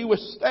knew he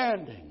was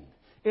standing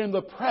in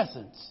the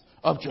presence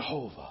of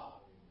Jehovah.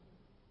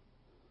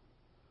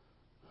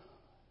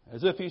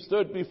 As if he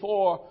stood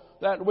before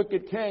that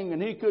wicked king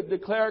and he could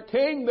declare,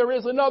 "King, there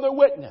is another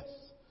witness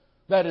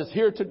that is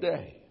here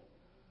today.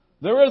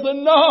 There is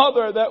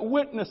another that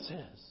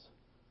witnesses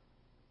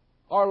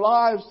our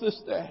lives this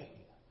day.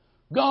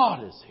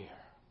 God is here.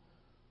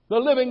 The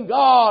living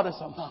God is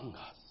among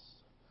us.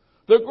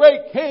 The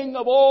great King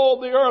of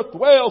all the earth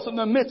dwells in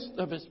the midst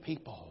of His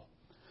people.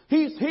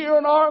 He's here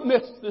in our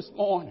midst this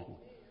morning.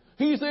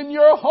 He's in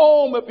your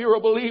home if you're a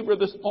believer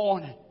this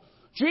morning.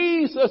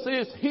 Jesus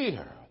is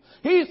here.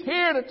 He's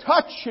here to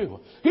touch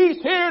you.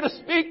 He's here to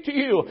speak to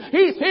you.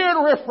 He's here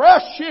to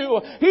refresh you.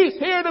 He's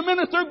here to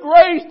minister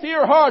grace to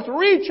your hearts.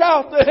 Reach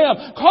out to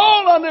Him.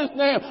 Call on His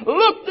name.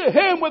 Look to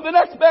Him with an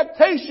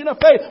expectation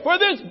of faith. For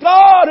this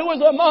God who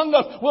is among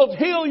us will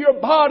heal your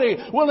body,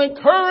 will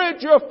encourage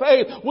your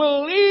faith,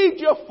 will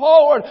lead you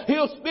forward.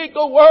 He'll speak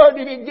a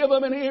word if you give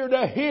Him an ear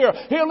to hear.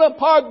 He'll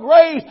impart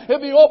grace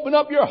if you open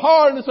up your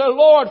heart and say,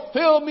 "Lord,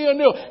 fill me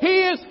anew."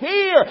 He is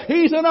here.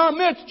 He's in our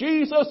midst.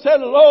 Jesus said,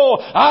 "Lo,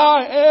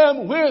 I am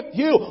am with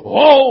you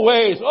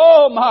always.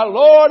 Oh, my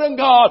Lord and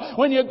God.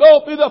 When you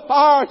go through the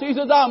fires, He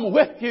says, I'm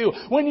with you.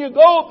 When you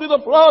go through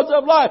the floods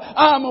of life,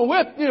 I'm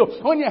with you.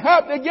 When you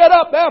have to get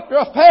up after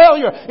a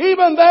failure,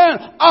 even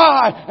then,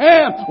 I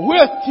am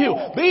with you.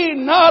 Be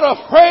not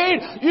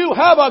afraid. You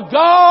have a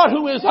God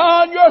who is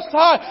on your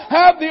side.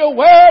 Have the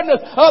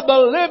awareness of the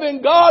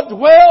living God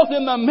dwells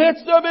in the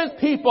midst of His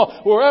people.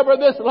 Wherever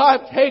this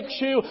life takes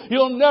you,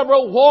 you'll never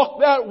walk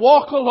that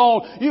walk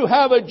alone. You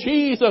have a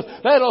Jesus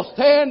that'll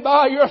stand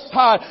by your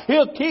side.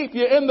 He'll keep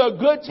you in the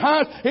good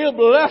times. He'll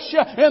bless you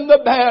in the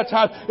bad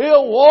times.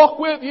 He'll walk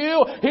with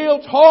you.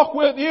 He'll talk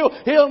with you.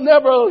 He'll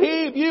never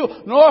leave you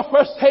nor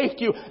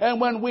forsake you. And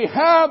when we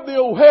have the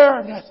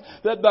awareness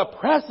that the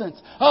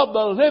presence of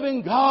the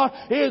living God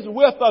is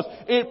with us,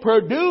 it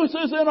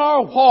produces in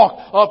our walk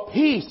a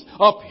peace,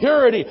 a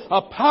purity,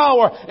 a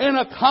power, and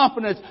a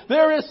confidence.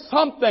 There is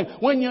something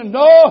when you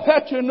know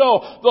that you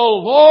know the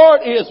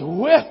Lord is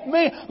with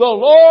me, the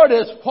Lord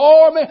is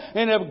for me,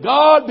 and if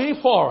God be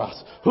for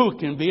us, who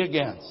can be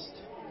against?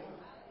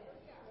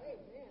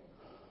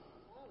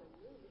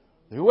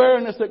 The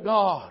awareness that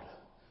God,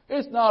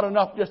 it's not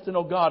enough just to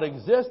know God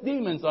exists.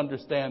 Demons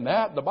understand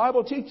that. The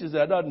Bible teaches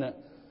that, doesn't it?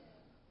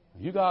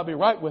 You got to be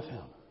right with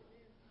Him.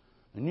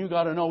 And you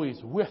got to know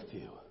He's with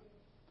you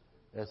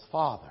as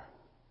Father,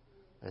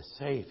 as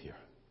Savior,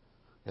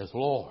 as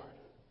Lord.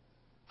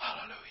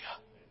 Hallelujah.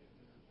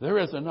 There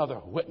is another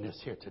witness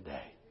here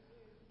today.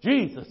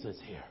 Jesus is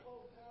here.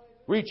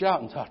 Reach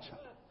out and touch Him.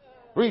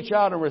 Reach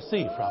out and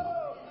receive from Him.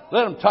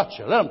 Let Him touch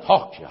you. Let Him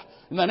talk to you.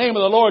 In the name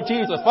of the Lord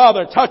Jesus,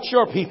 Father, touch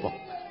your people.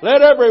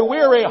 Let every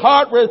weary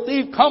heart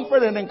receive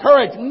comfort and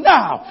encouragement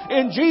now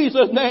in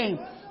Jesus' name.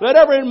 Let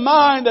every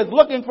mind that's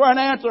looking for an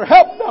answer,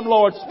 help them,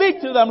 Lord.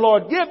 Speak to them,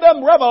 Lord. Give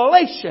them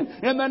revelation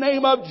in the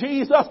name of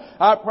Jesus.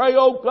 I pray,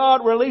 oh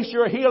God, release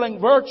your healing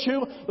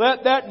virtue.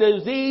 Let that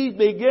disease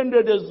begin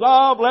to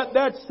dissolve. Let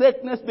that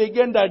sickness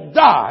begin to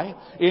die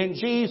in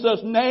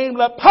Jesus' name.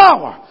 Let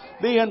power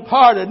be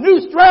imparted.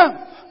 New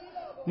strength,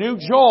 new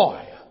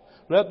joy.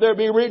 Let there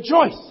be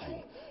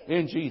rejoicing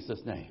in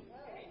Jesus' name.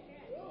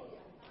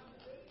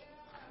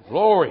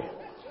 Glory.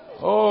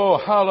 Oh,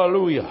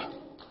 hallelujah.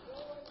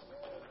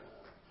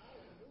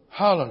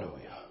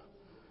 Hallelujah.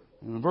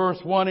 In verse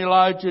 1,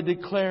 Elijah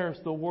declares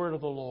the word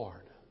of the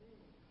Lord.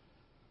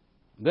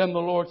 Then the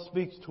Lord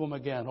speaks to him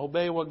again.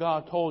 Obey what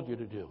God told you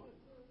to do.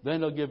 Then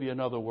He'll give you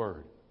another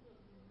word.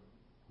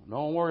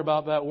 Don't worry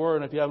about that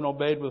word if you haven't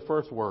obeyed the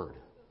first word.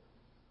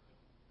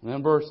 And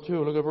then verse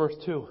 2, look at verse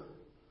 2.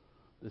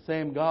 The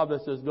same God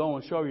that says, go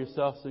and show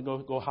yourself, says,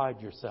 go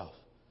hide yourself.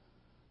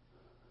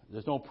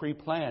 There's no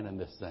pre-plan in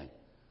this thing.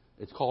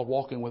 It's called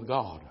walking with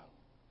God.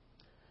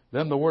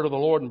 Then the word of the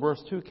Lord in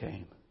verse 2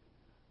 came.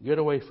 Get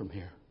away from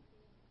here.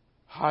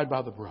 Hide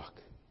by the brook.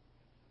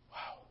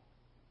 Wow.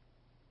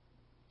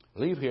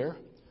 Leave here.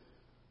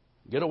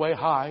 Get away,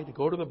 hide.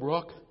 Go to the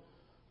brook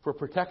for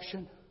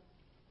protection,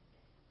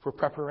 for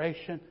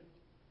preparation,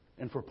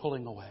 and for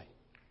pulling away.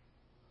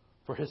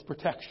 For his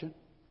protection.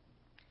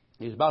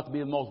 He's about to be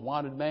the most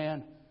wanted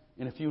man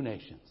in a few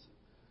nations.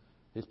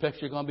 His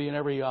picture is going to be in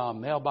every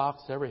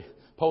mailbox, every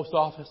post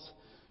office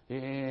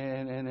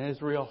in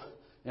Israel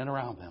and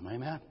around them.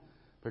 Amen.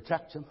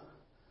 Protect him.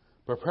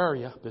 Prepare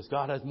you, because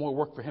God has more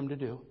work for him to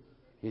do.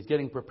 He's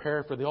getting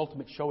prepared for the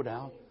ultimate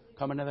showdown,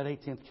 coming in that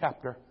 18th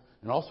chapter,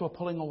 and also a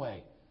pulling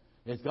away.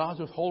 As God's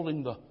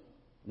withholding the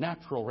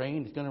natural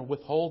rain, He's going to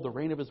withhold the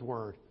rain of His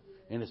word,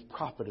 and His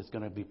prophet is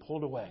going to be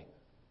pulled away.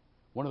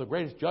 One of the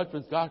greatest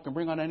judgments God can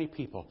bring on any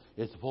people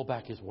is to pull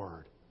back His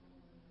word.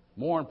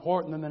 More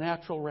important than the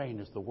natural rain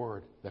is the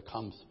word that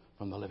comes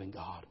from the living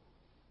God.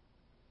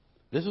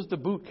 This is the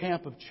boot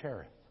camp of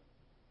Cherith.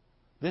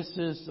 This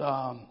is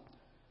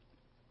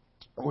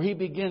where he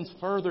begins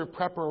further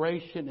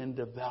preparation and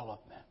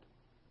development.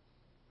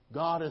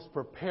 God is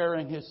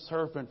preparing His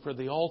servant for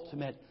the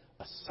ultimate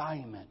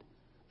assignment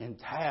and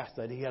task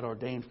that He had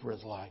ordained for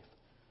his life.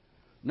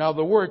 Now,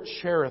 the word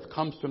Cherith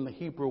comes from the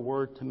Hebrew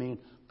word to mean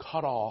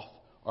cut off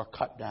or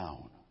cut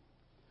down.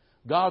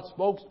 God's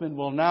spokesman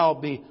will now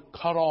be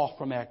cut off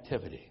from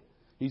activity.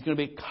 He's going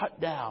to be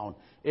cut down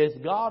as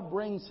God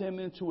brings him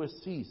into a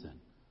season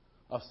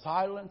of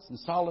silence and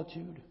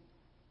solitude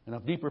and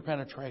of deeper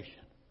penetration.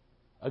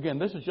 Again,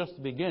 this is just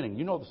the beginning.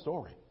 You know the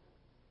story.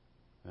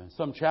 And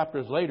some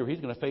chapters later,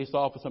 he's going to face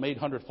off with some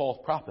 800 false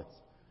prophets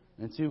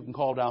and see who can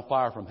call down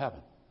fire from heaven.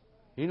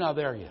 He's not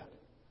there yet.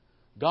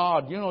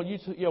 God, you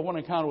have one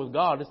encounter with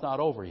God, it's not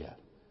over yet.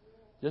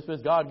 Just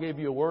because God gave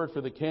you a word for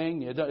the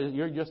king,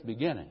 you're just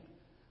beginning.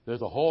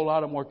 There's a whole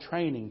lot of more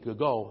training to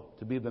go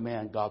to be the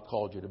man God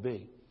called you to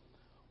be.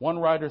 One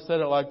writer said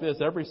it like this: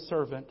 every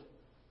servant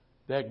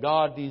that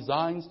God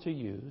designs to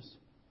use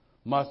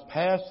must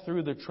pass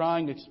through the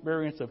trying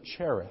experience of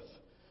Cherith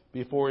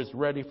before it's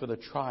ready for the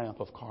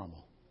triumph of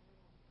Carmel.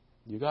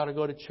 You got to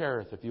go to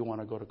Cherith if you want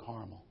to go to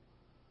Carmel.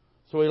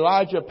 So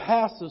Elijah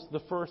passes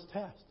the first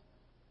test.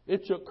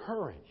 It took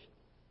courage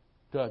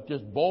to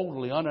just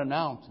boldly,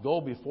 unannounced,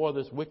 go before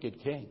this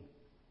wicked king.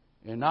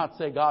 And not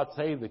say God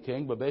saved the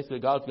king, but basically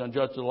God's going to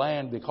judge the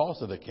land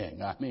because of the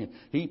king. I mean,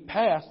 he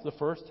passed the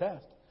first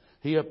test.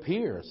 He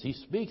appears, he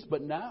speaks,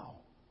 but now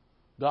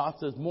God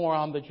says more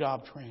on the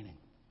job training.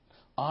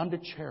 On to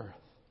Cherith.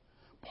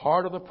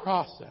 Part of the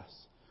process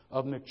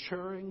of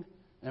maturing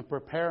and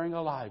preparing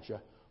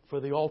Elijah for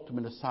the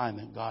ultimate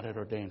assignment God had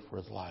ordained for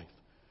his life.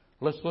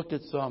 Let's look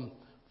at some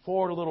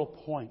 4 little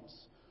points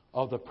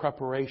of the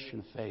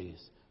preparation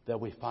phase that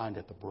we find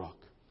at the brook.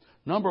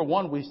 Number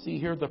 1, we see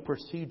here the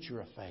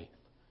procedure of faith.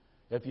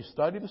 If you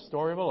study the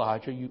story of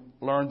Elijah, you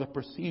learn the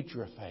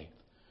procedure of faith.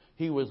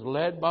 He was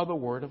led by the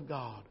Word of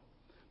God.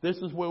 This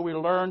is where we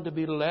learn to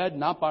be led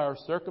not by our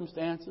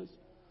circumstances,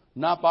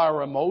 not by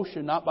our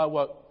emotion, not by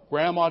what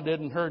Grandma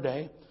did in her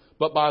day,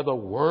 but by the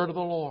Word of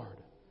the Lord.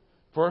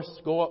 First,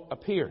 go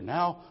up here.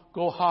 Now,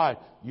 go hide.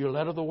 You're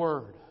led of the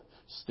Word.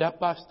 Step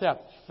by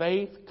step,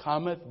 faith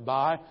cometh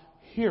by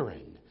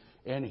hearing,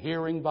 and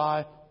hearing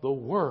by the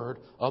Word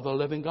of the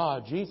living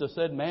God. Jesus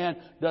said, man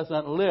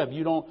doesn't live.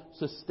 You don't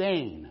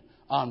sustain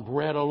on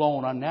bread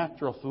alone, on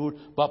natural food,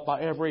 but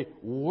by every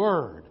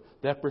word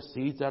that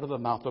proceeds out of the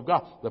mouth of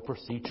God. The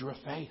procedure of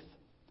faith.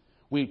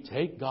 We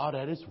take God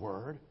at His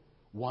Word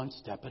one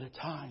step at a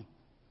time,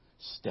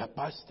 step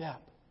by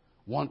step,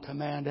 one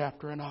command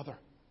after another.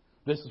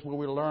 This is where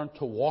we learn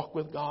to walk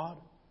with God.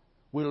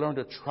 We learn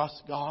to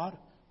trust God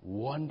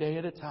one day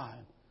at a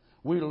time.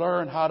 We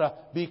learn how to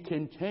be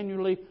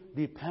continually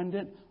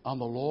dependent on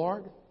the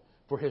Lord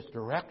for His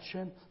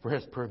direction, for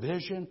His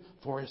provision,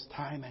 for His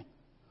timing.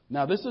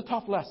 Now, this is a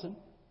tough lesson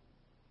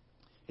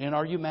in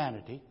our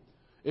humanity.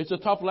 It's a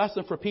tough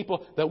lesson for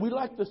people that we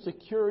like the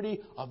security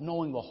of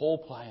knowing the whole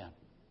plan.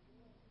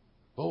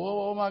 Well,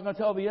 what am I going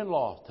to tell the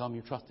in-laws? Tell them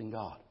you're trusting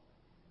God.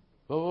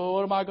 Well,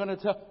 what am I going to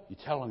tell? You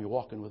tell them you're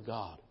walking with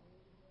God.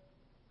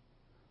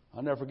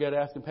 I'll never forget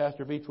asking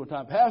Pastor Beach one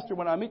time, Pastor,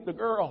 when I meet the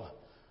girl,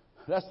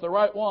 that's the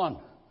right one.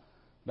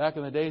 Back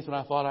in the days when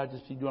I thought I'd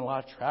just be doing a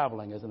lot of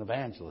traveling as an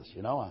evangelist,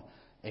 you know, I'm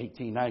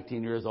 18,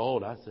 19 years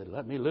old. I said,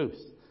 let me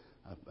loose.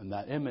 And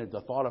that image,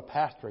 the thought of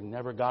pastoring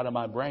never got in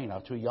my brain. I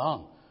was too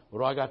young. What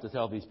do I got to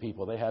tell these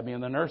people? They had me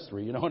in the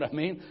nursery. You know what I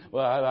mean?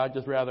 Well, I'd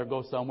just rather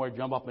go somewhere,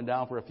 jump up and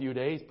down for a few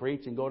days,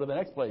 preach, and go to the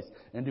next place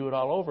and do it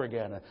all over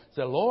again. And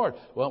say, Lord,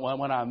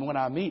 when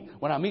I meet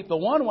the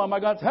one, what am I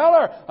going to tell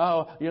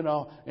her?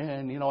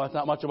 It's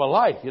not much of a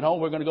life. You know,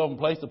 we're going to go from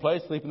place to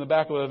place, sleep in the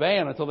back of a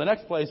van until the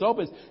next place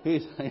opens.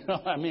 That's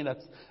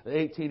the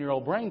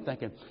 18-year-old brain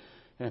thinking.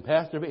 And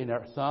Pastor B,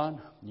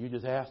 son, you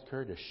just asked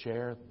her to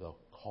share the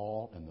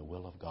call and the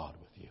will of God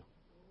with you.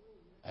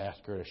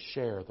 Ask her to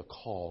share the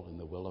call and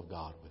the will of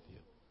God with you.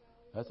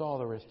 That's all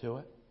there is to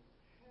it.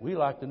 We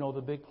like to know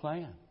the big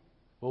plan.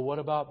 Well, what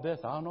about this?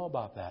 I don't know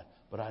about that.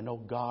 But I know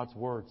God's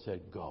Word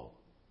said go.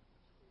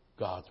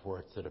 God's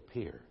Word said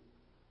appear.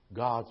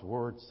 God's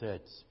Word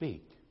said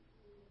speak.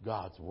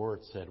 God's Word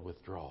said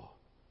withdraw.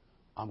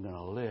 I'm going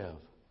to live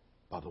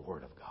by the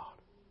Word of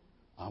God.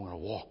 I'm going to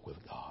walk with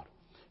God.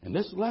 And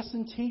this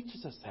lesson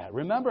teaches us that.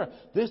 Remember,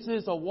 this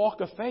is a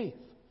walk of faith.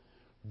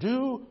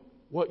 Do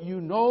what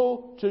you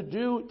know to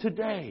do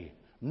today.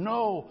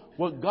 Know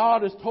what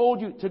God has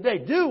told you today.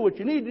 Do what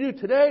you need to do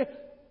today.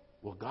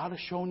 What God has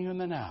shown you in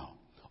the now.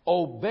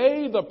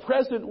 Obey the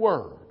present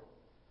word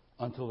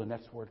until the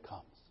next word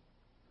comes.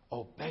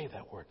 Obey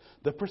that word.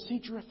 The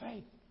procedure of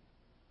faith.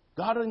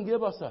 God doesn't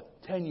give us a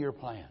 10-year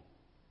plan.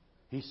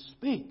 He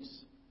speaks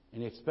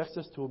and He expects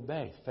us to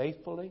obey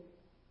faithfully.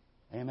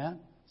 Amen.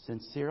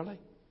 Sincerely.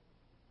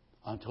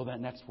 Until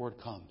that next word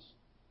comes.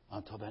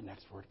 Until that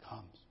next word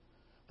comes.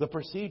 The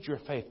procedure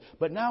of faith.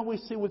 But now we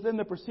see within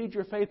the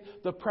procedure of faith,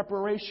 the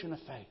preparation of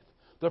faith.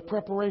 The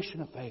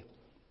preparation of faith.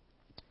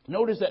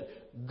 Notice that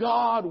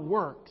God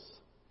works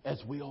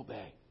as we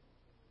obey.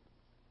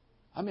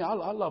 I mean, I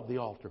love the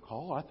altar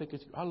call.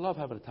 I love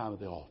having a time at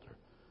the altar.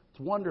 It's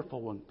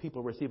wonderful when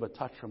people receive a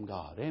touch from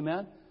God.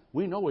 Amen?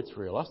 We know it's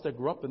real. Us that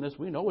grew up in this,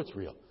 we know it's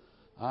real.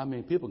 I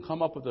mean, people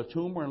come up with a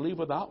tumor and leave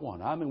without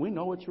one. I mean, we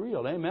know it's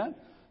real. Amen?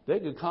 They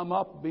could come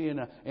up being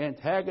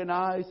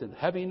antagonized and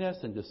heaviness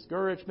and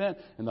discouragement,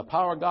 and the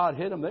power of God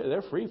hit them.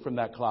 They're free from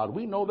that cloud.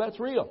 We know that's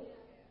real.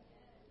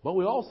 But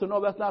we also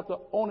know that's not the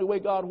only way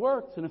God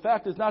works. And in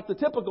fact, it's not the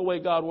typical way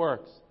God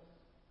works.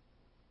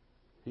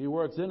 He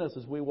works in us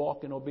as we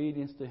walk in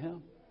obedience to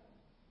Him.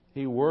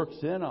 He works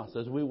in us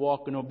as we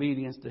walk in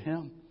obedience to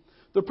Him.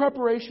 The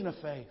preparation of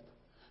faith.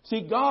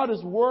 See, God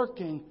is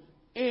working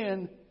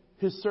in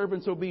His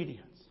servant's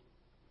obedience.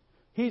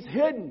 He's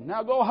hidden.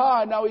 Now go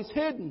hide. Now He's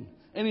hidden.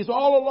 And He's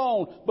all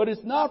alone. But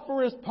it's not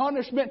for His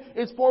punishment.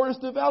 It's for His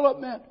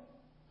development.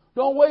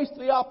 Don't waste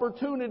the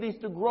opportunities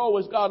to grow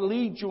as God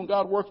leads you and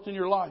God works in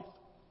your life.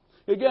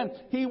 Again,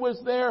 He was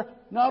there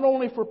not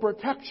only for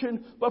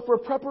protection, but for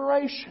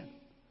preparation.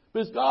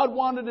 Because God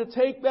wanted to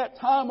take that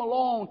time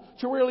alone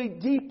to really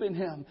deepen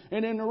Him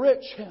and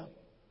enrich Him.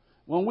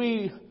 When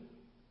we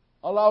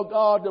allow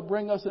God to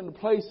bring us into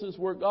places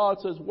where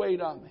God says,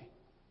 wait on me,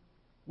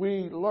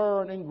 we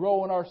learn and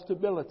grow in our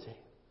stability.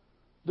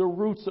 The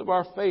roots of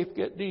our faith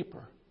get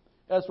deeper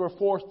as we're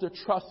forced to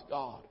trust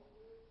God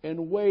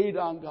and wait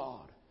on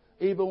God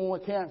even when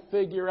we can't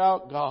figure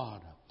out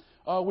God.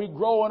 We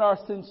grow in our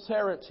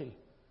sincerity,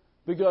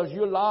 because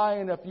you're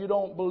lying if you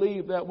don't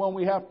believe that when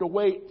we have to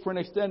wait for an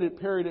extended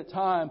period of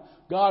time,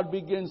 God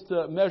begins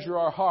to measure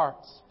our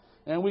hearts.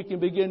 And we can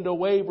begin to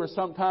waver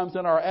sometimes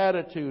in our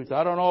attitudes.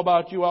 I don't know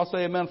about you. I'll say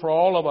amen for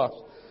all of us.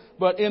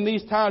 But in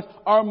these times,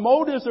 our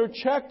motives are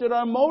checked and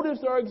our motives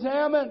are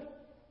examined.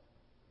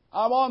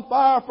 I'm on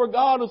fire for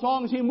God as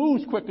long as He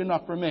moves quick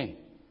enough for me.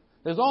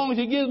 As long as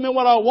He gives me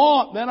what I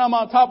want, then I'm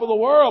on top of the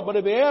world. But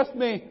if He asks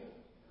me,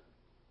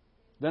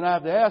 then I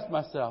have to ask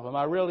myself, am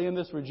I really in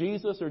this for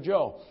Jesus or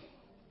Joe?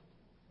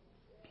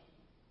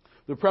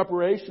 The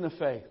preparation of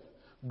faith.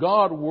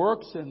 God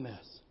works in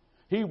this.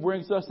 He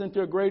brings us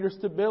into a greater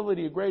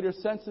stability, a greater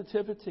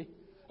sensitivity,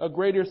 a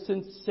greater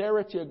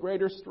sincerity, a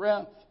greater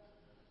strength.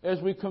 As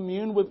we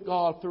commune with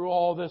God through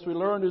all this, we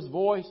learn His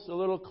voice a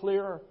little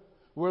clearer.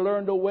 We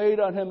learn to wait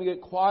on Him and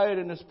get quiet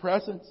in His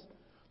presence.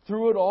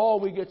 Through it all,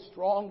 we get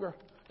stronger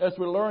as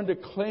we learn to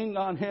cling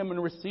on Him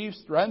and receive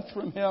strength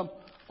from Him.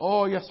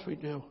 Oh, yes, we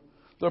do.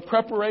 The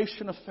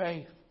preparation of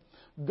faith.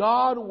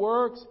 God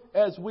works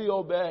as we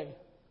obey.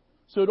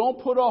 So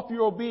don't put off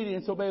your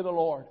obedience, obey the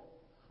Lord.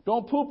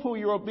 Don't poo-poo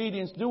your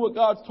obedience. Do what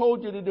God's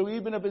told you to do,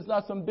 even if it's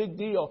not some big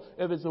deal.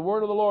 If it's the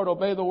word of the Lord,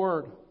 obey the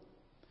word.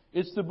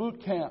 It's the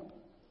boot camp,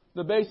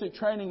 the basic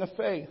training of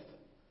faith.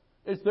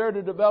 It's there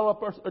to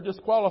develop us or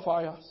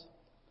disqualify us.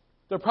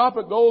 The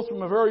prophet goes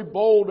from a very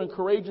bold and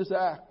courageous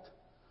act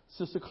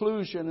to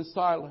seclusion and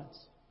silence.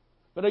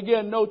 But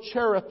again, no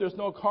cherith, there's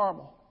no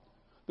caramel.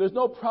 There's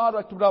no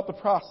product without the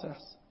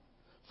process.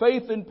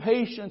 Faith and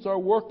patience are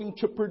working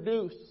to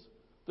produce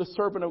the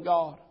servant of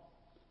God.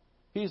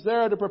 He's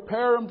there to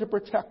prepare him, to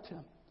protect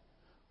him.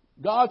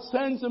 God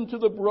sends him to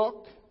the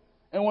brook,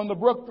 and when the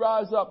brook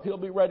dries up, he'll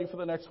be ready for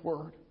the next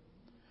word.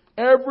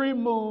 Every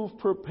move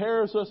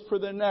prepares us for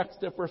the next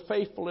if we're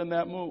faithful in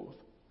that move.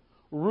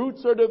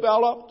 Roots are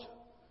developed,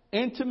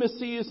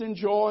 intimacy is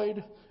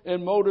enjoyed,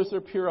 and motives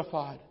are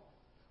purified.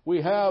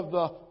 We have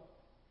the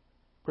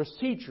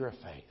procedure of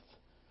faith,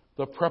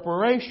 the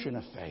preparation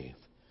of faith,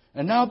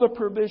 and now the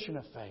provision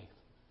of faith.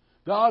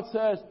 God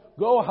says,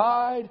 go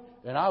hide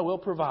and I will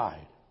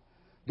provide.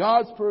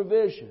 God's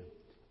provision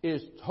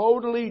is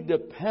totally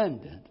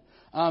dependent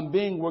on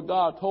being where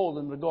God told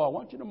him to go. I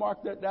want you to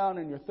mark that down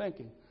in your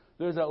thinking.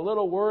 There's that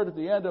little word at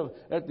the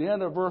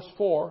end of verse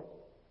 4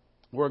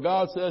 where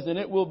God says, and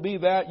it will be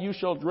that you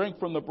shall drink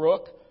from the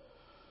brook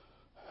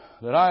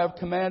that I have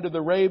commanded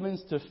the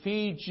ravens to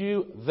feed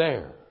you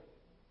there.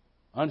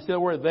 Understand the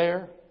word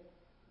there?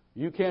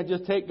 You can't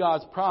just take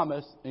God's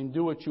promise and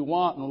do what you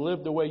want and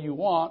live the way you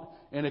want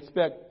and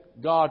expect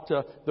God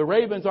to... The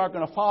ravens aren't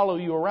going to follow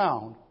you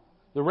around.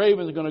 The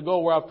ravens are going to go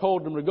where I've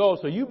told them to go,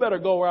 so you better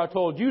go where I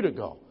told you to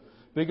go.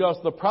 Because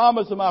the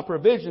promise of my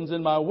provision's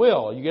in my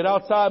will. You get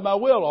outside my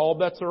will, all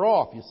bets are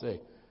off, you see.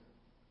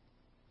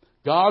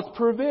 God's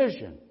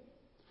provision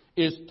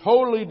is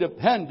totally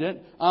dependent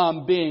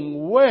on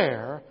being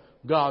where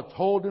God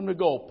told him to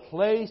go.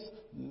 Place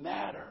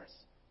matters.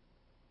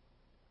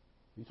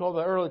 He told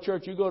the early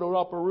church, you go to an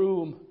upper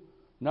room,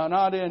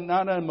 not in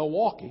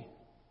Milwaukee,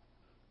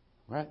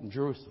 right, in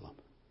Jerusalem.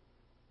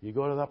 You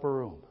go to the upper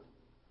room.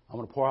 I'm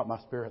going to pour out my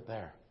Spirit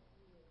there.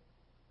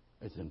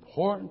 It's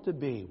important to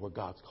be where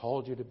God's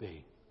called you to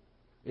be.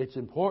 It's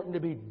important to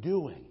be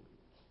doing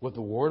what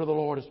the Word of the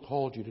Lord has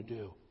told you to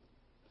do.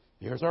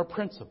 Here's our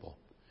principle.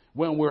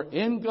 When we're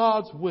in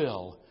God's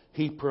will,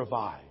 He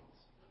provides.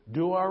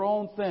 Do our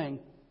own thing,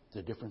 it's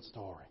a different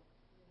story.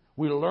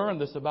 We learn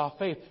this about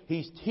faith.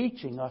 He's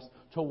teaching us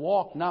to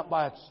walk not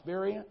by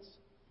experience,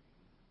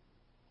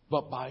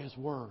 but by His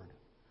Word.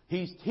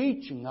 He's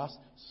teaching us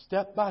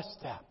step by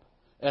step.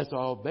 As I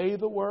obey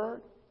the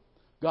Word,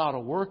 God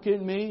will work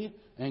in me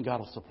and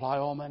God will supply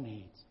all my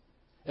needs.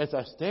 As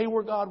I stay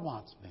where God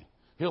wants me,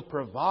 He'll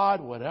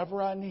provide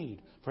whatever I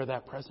need for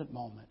that present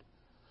moment.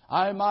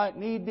 I might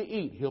need to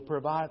eat. He'll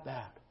provide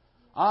that.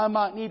 I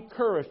might need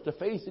courage to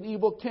face an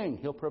evil king.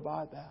 He'll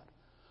provide that.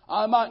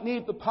 I might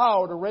need the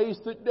power to raise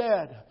the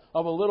dead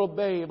of a little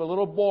babe, a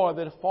little boy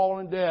that has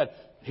fallen dead.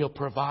 He'll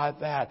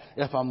provide that.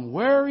 If I'm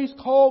where He's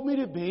called me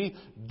to be,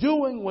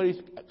 doing what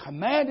He's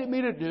commanded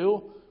me to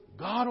do,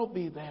 God will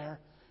be there,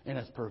 and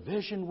His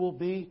provision will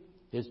be,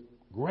 His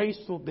grace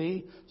will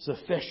be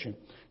sufficient.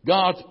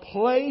 God's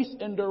place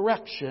and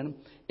direction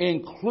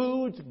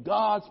includes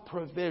God's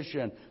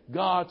provision.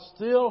 God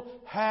still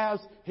has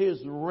His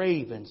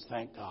ravens,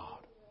 thank God.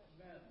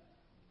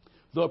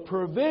 The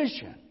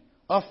provision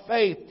of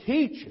faith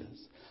teaches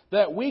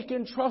that we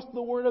can trust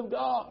the Word of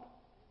God.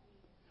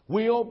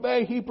 We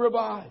obey, He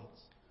provides.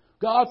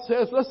 God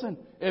says, listen,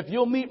 if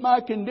you'll meet my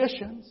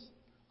conditions,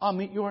 I'll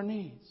meet your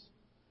needs.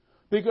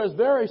 Because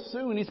very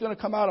soon He's going to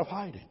come out of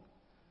hiding.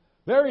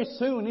 Very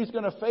soon He's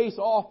going to face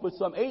off with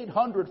some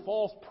 800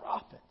 false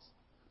prophets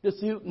to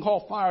see who can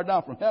call fire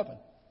down from heaven.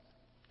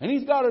 And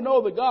He's got to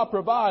know that God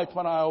provides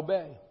when I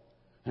obey.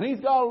 And He's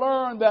got to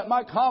learn that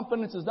my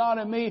confidence is not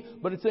in me,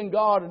 but it's in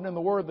God and in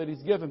the Word that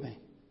He's given me.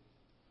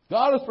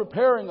 God is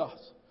preparing us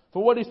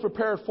for what He's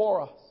prepared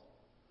for us.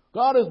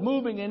 God is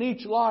moving in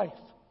each life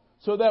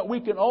so that we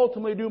can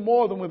ultimately do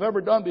more than we've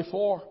ever done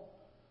before.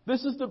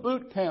 This is the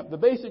boot camp, the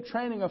basic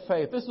training of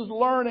faith. This is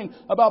learning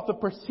about the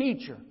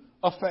procedure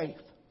of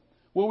faith,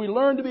 where we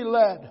learn to be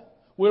led.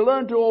 We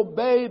learn to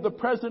obey the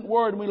present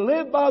word. We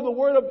live by the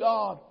word of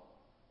God.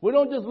 We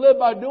don't just live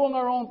by doing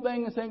our own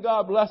thing and saying,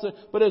 God bless it.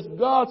 But as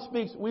God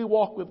speaks, we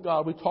walk with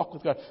God. We talk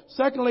with God.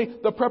 Secondly,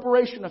 the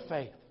preparation of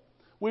faith.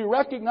 We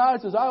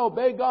recognize as I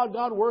obey God,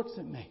 God works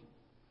in me.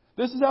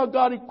 This is how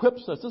God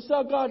equips us. This is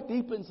how God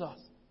deepens us.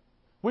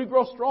 We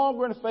grow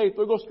stronger in faith.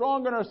 We grow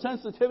stronger in our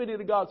sensitivity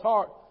to God's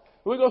heart.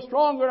 We go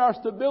stronger in our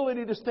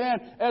stability to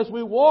stand. As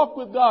we walk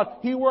with God,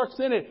 He works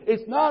in it.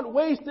 It's not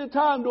wasted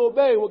time to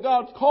obey what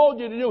God's called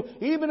you to do,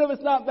 even if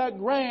it's not that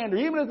grand or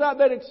even if it's not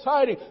that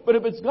exciting. But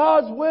if it's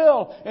God's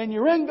will and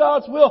you're in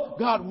God's will,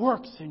 God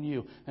works in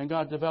you and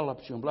God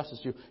develops you and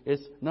blesses you.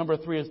 It's number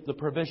 3 is the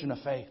provision of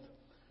faith.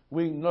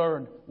 We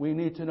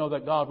need to know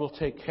that God will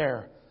take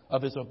care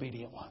of His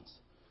obedient ones.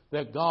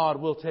 That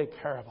God will take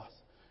care of us.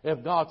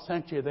 If God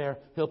sent you there,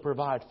 He'll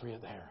provide for you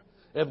there.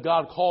 If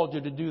God called you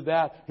to do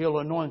that, He'll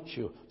anoint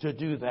you to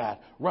do that.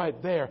 Right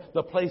there.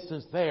 The place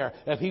is there.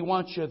 If He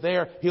wants you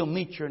there, He'll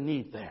meet your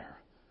need there.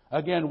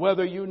 Again,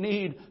 whether you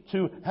need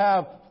to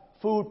have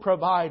food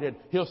provided,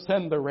 He'll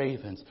send the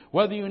ravens.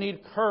 Whether you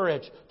need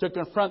courage to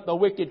confront the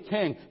wicked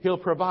king, He'll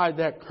provide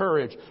that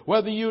courage.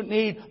 Whether you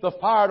need the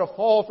fire to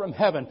fall from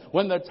heaven,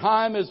 when the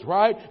time is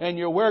right and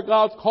you're where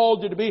God's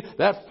called you to be,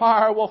 that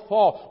fire will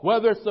fall.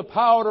 Whether it's the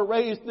power to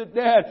raise the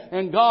dead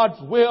and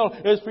God's will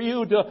is for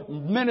you to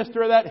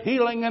minister that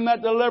healing and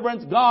that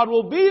deliverance, God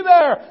will be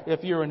there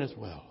if you're in His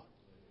will.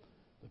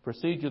 The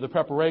procedure, the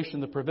preparation,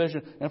 the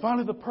provision, and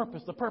finally the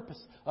purpose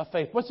of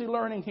faith. What's he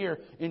learning here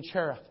in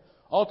Cherith?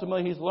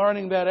 Ultimately, he's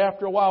learning that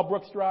after a while,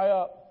 brooks dry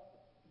up.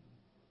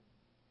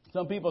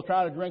 Some people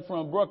trying to drink from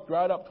a brook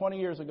dried up 20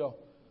 years ago.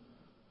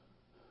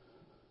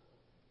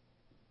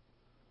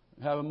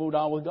 Haven't moved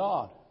on with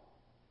God.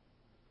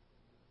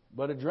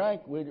 But it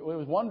drank. It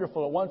was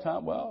wonderful at one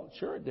time. Well,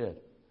 sure it did.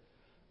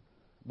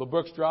 But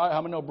brooks dry.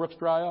 How many know brooks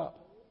dry up?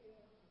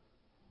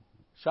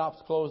 Shops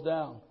close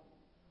down.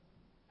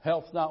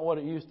 Health's not what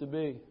it used to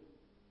be.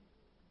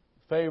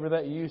 Favor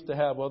that you used to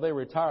have, well, they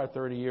retired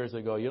 30 years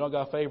ago. You don't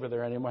got favor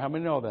there anymore. How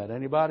many know that?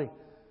 Anybody?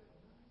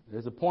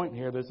 There's a point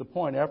here. There's a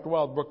point. After a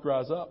while, the brook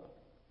dries up.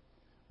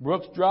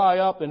 Brooks dry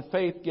up and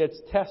faith gets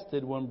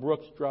tested when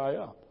brooks dry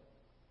up.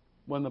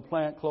 When the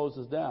plant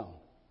closes down.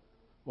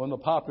 When the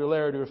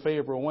popularity or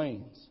favor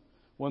wanes.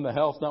 When the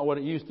health's not what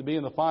it used to be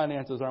and the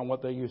finances aren't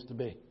what they used to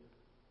be.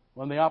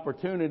 When the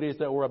opportunities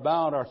that were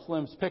abound are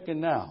slim's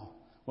picking now.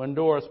 When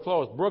doors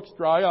close. Brooks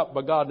dry up,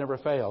 but God never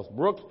fails.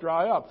 Brooks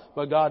dry up,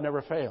 but God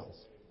never fails.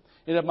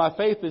 And if my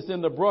faith is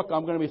in the brook,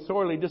 I'm going to be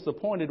sorely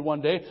disappointed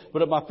one day.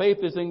 But if my faith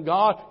is in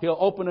God, He'll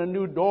open a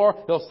new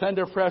door. He'll send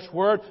a fresh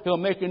word. He'll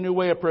make a new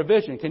way of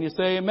provision. Can you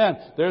say amen?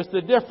 There's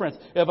the difference.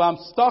 If I'm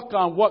stuck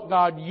on what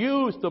God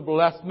used to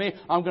bless me,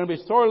 I'm going to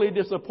be sorely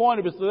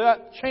disappointed because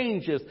that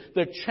changes.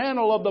 The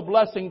channel of the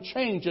blessing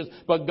changes,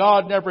 but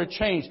God never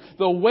changed.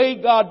 The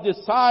way God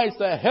decides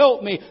to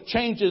help me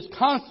changes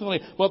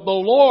constantly. But the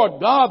Lord,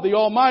 God the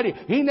Almighty,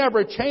 He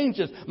never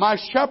changes. My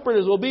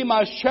shepherd will be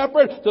my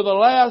shepherd to the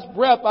last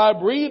breath I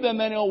breathe, and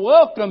then He'll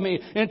welcome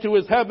me into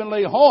His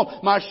heavenly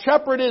home. My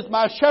shepherd is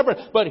my shepherd,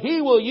 but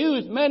He will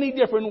use many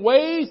different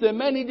ways and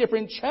many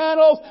different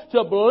channels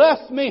to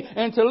bless me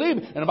and to lead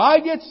me. And if I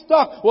get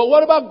stuck, well,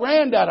 what about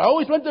Granddad? I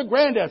always went to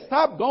Granddad.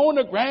 Stop going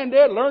to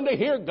Granddad. Learn to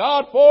hear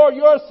God for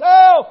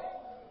yourself.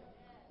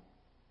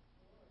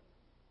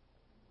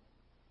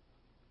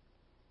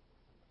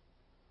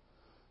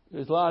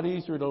 It's a lot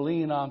easier to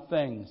lean on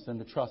things than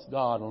to trust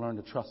God and learn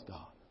to trust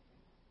God.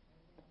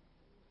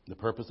 The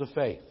purpose of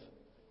faith.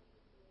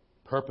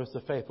 Purpose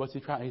of faith. What's he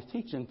trying? He's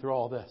teaching through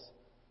all this.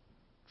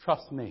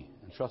 Trust me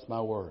and trust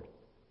my word.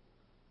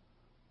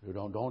 You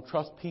don't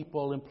trust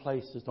people and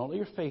places. Don't let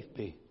your faith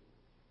be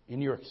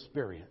in your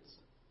experience.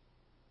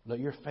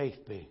 Let your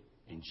faith be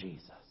in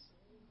Jesus.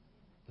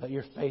 Let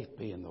your faith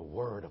be in the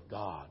word of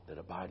God that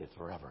abideth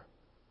forever.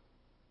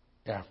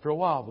 After a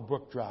while, the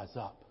brook dries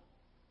up.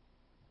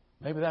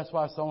 Maybe that's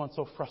why someone's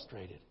so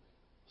frustrated.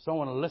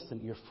 Someone will listen,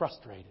 you're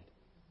frustrated.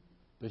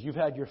 Because you've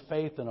had your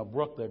faith in a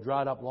brook that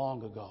dried up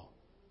long ago.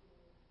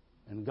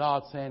 And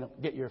God's saying,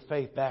 get your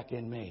faith back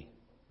in me.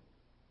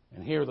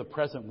 And hear the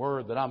present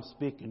word that I'm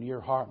speaking to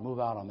your heart. Move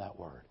out on that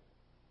word.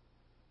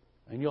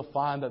 And you'll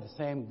find that the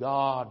same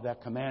God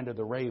that commanded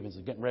the ravens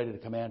is getting ready to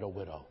command a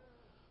widow.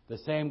 The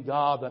same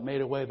God that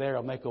made a way there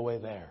will make a way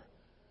there.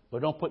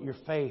 But don't put your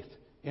faith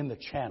in the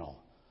channel.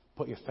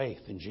 Put your faith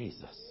in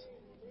Jesus.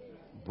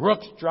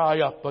 Brooks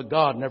dry up, but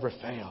God never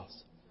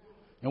fails.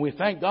 And we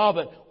thank God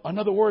that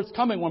another word's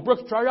coming. When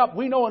brooks dry up,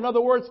 we know another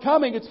word's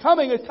coming. It's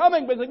coming, it's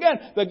coming. But again,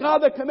 the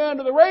God that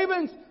commanded the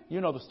ravens, you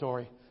know the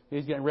story.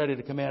 He's getting ready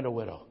to command a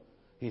widow.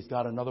 He's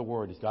got another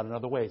word. He's got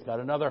another way. He's got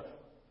another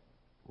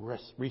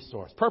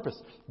resource. Purpose.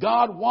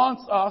 God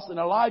wants us and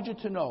Elijah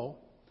to know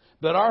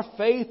that our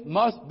faith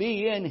must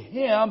be in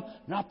Him,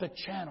 not the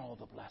channel of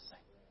the blessing.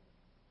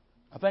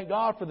 I thank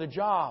God for the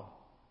job,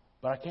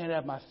 but I can't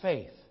have my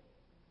faith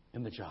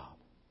in the job.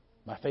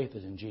 My faith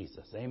is in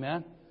Jesus.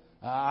 Amen?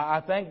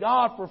 I thank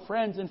God for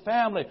friends and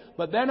family,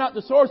 but they're not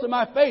the source of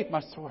my faith.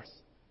 My source,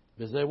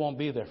 because they won't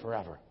be there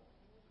forever.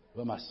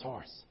 But my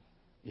source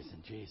is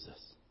in Jesus.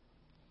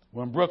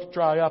 When brooks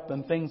dry up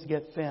and things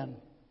get thin,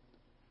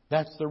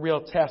 that's the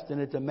real test,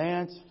 and it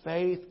demands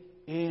faith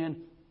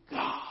in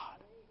God.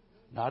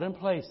 Not in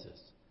places,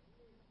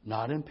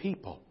 not in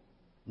people,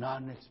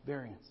 not in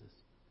experiences.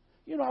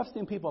 You know, I've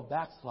seen people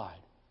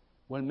backslide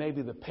when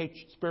maybe the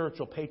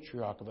spiritual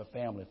patriarch of a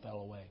family fell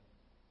away.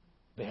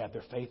 They had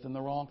their faith in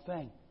the wrong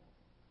thing.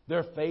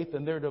 Their faith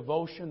and their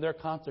devotion, their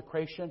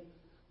consecration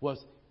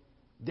was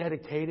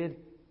dedicated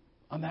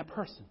on that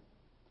person.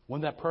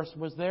 When that person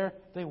was there,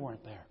 they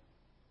weren't there.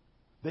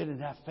 They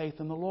didn't have faith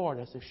in the Lord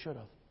as they should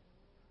have.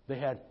 They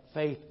had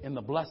faith in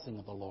the blessing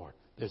of the Lord.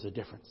 There's a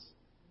difference.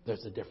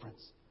 There's a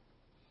difference.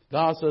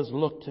 God says,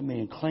 look to me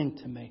and cling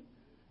to me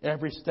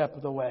every step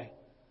of the way.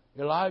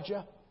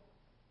 Elijah,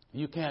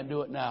 you can't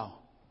do it now.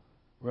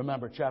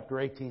 Remember, chapter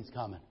 18 is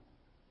coming.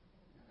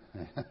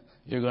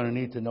 You're going to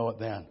need to know it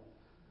then.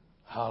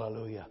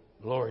 Hallelujah.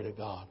 Glory to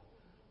God.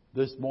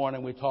 This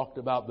morning we talked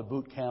about the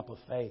boot camp of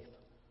faith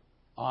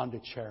on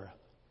to Cherith.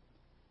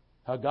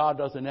 How God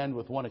doesn't end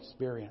with one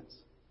experience,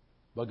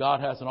 but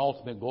God has an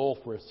ultimate goal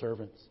for His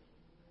servants.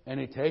 And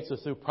He takes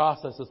us through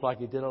processes like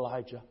He did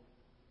Elijah.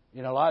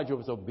 And Elijah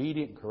was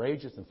obedient and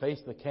courageous and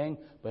faced the king,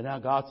 but now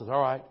God says,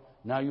 all right,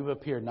 now you've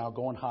appeared, now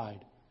go and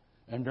hide.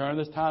 And during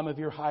this time of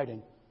your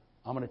hiding,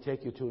 I'm going to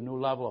take you to a new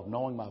level of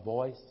knowing my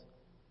voice,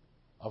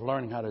 of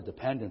learning how to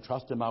depend and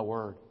trust in my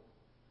word.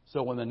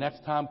 So when the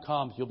next time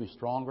comes, you'll be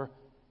stronger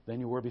than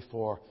you were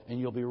before, and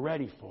you'll be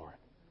ready for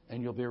it.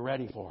 And you'll be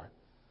ready for it.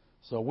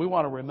 So we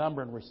want to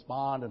remember and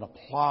respond and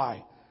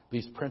apply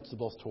these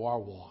principles to our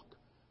walk,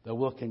 that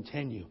we'll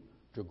continue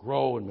to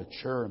grow and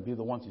mature and be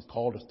the ones He's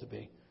called us to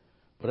be.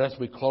 But as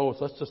we close,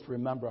 let's just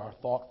remember our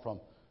thought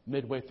from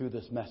midway through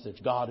this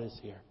message. God is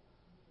here.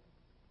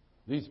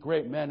 These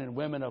great men and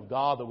women of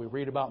God that we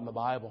read about in the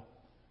Bible,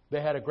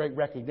 they had a great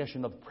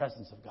recognition of the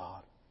presence of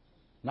God.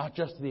 Not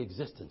just the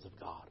existence of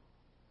God.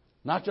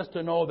 Not just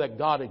to know that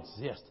God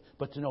exists,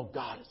 but to know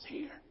God is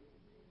here.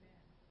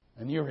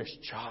 And you're His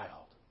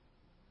child.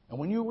 And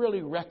when you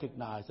really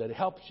recognize that, it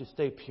helps you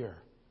stay pure.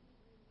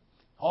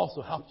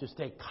 Also helps you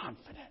stay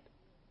confident.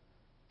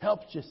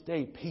 Helps you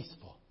stay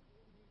peaceful.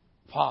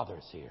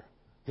 Father's here.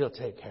 He'll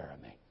take care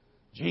of me.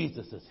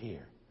 Jesus is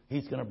here.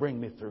 He's going to bring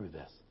me through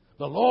this.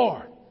 The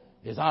Lord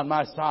is on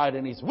my side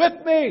and He's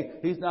with me.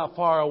 He's not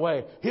far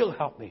away. He'll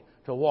help me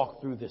to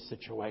walk through this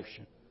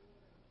situation.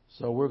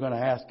 So we're going to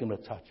ask Him to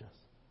touch us.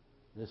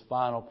 This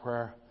final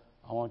prayer,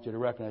 I want you to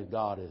recognize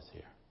God is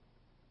here.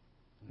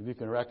 If you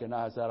can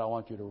recognize that, I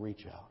want you to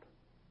reach out.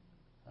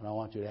 And I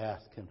want you to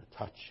ask Him to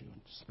touch you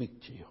and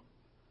speak to you,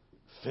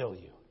 fill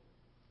you,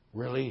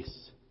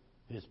 release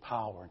His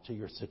power into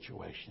your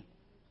situation.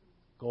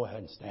 Go ahead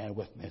and stand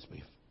with me as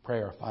we pray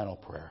our final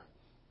prayer.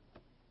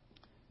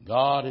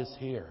 God is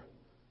here,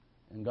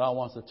 and God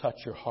wants to touch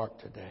your heart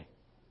today.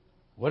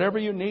 Whatever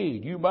you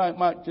need, you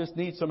might just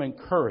need some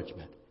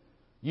encouragement.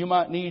 You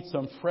might need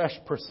some fresh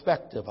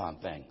perspective on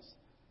things.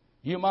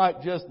 You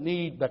might just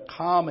need the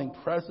calming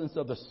presence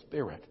of the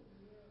Spirit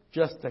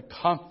just to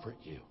comfort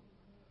you.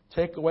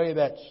 Take away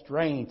that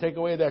strain. Take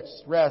away that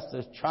stress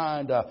that's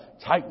trying to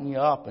tighten you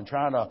up and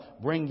trying to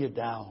bring you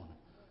down.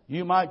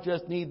 You might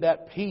just need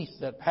that peace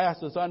that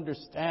passes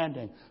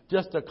understanding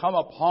just to come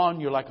upon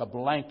you like a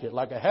blanket,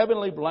 like a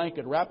heavenly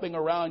blanket wrapping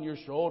around your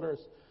shoulders.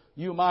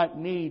 You might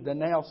need the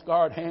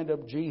nail-scarred hand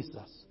of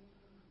Jesus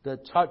to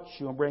touch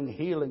you and bring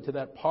healing to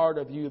that part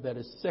of you that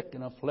is sick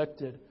and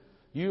afflicted.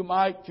 You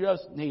might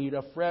just need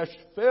a fresh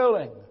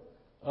filling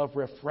of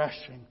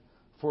refreshing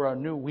for a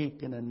new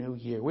week and a new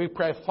year. We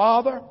pray,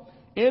 Father,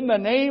 in the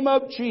name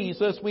of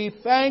Jesus, we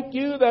thank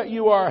You that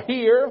You are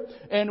here,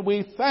 and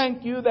we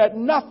thank You that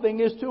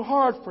nothing is too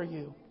hard for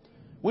You.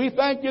 We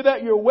thank You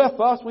that You're with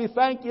us. We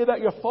thank You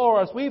that You're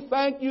for us. We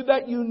thank You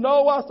that You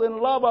know us and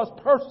love us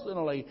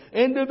personally,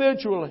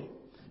 individually.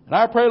 And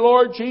I pray,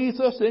 Lord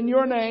Jesus, in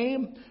Your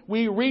name,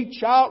 we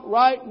reach out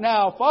right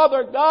now.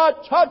 Father God,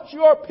 touch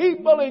Your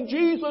people in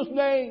Jesus'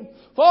 name.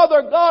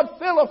 Father God,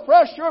 fill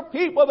afresh Your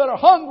people that are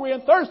hungry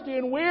and thirsty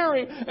and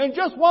weary and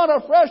just want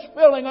a fresh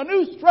filling, a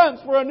new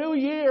strength for a new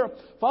year.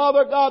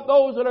 Father God,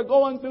 those that are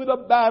going through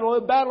the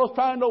battle's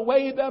trying to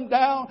weigh them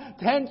down,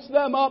 tense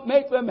them up,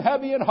 make them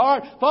heavy in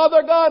heart.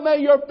 Father God, may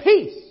Your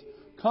peace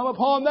come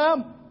upon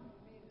them.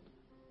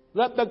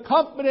 Let the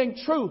comforting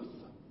truth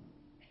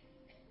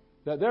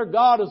that their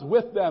God is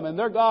with them and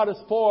their God is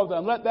for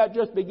them, let that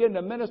just begin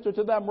to minister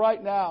to them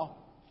right now,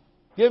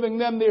 giving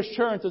them the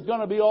assurance it's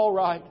going to be all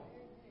right.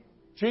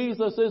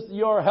 Jesus is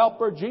your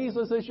helper.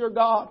 Jesus is your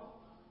God.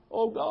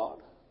 Oh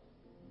God.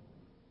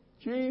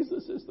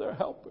 Jesus is their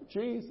helper.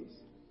 Jesus.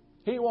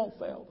 He won't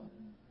fail them.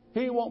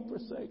 He won't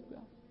forsake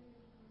them.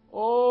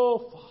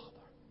 Oh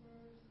Father,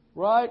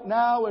 right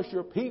now as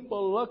Your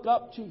people look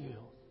up to You,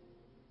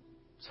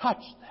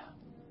 touch them.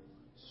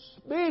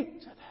 Speak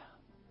to them.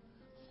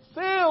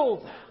 Fill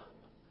them.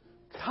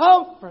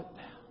 Comfort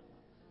them.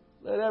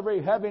 Let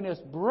every heaviness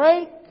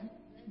break.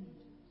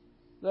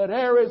 Let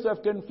areas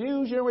of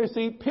confusion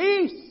receive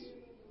peace.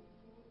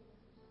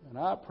 And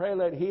I pray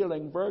let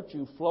healing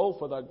virtue flow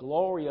for the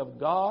glory of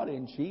God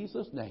in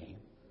Jesus' name.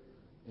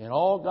 And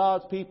all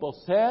God's people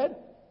said,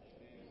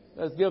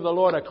 let's give the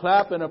Lord a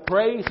clap and a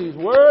praise. He's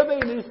worthy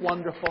and He's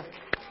wonderful.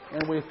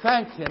 And we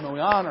thank Him and we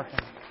honor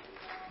Him.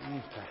 And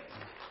we thank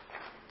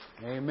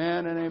Him.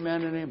 Amen and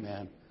amen and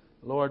amen.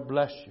 Lord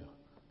bless you.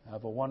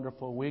 Have a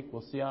wonderful week.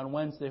 We'll see you on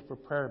Wednesday for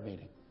prayer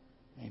meeting.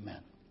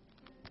 Amen.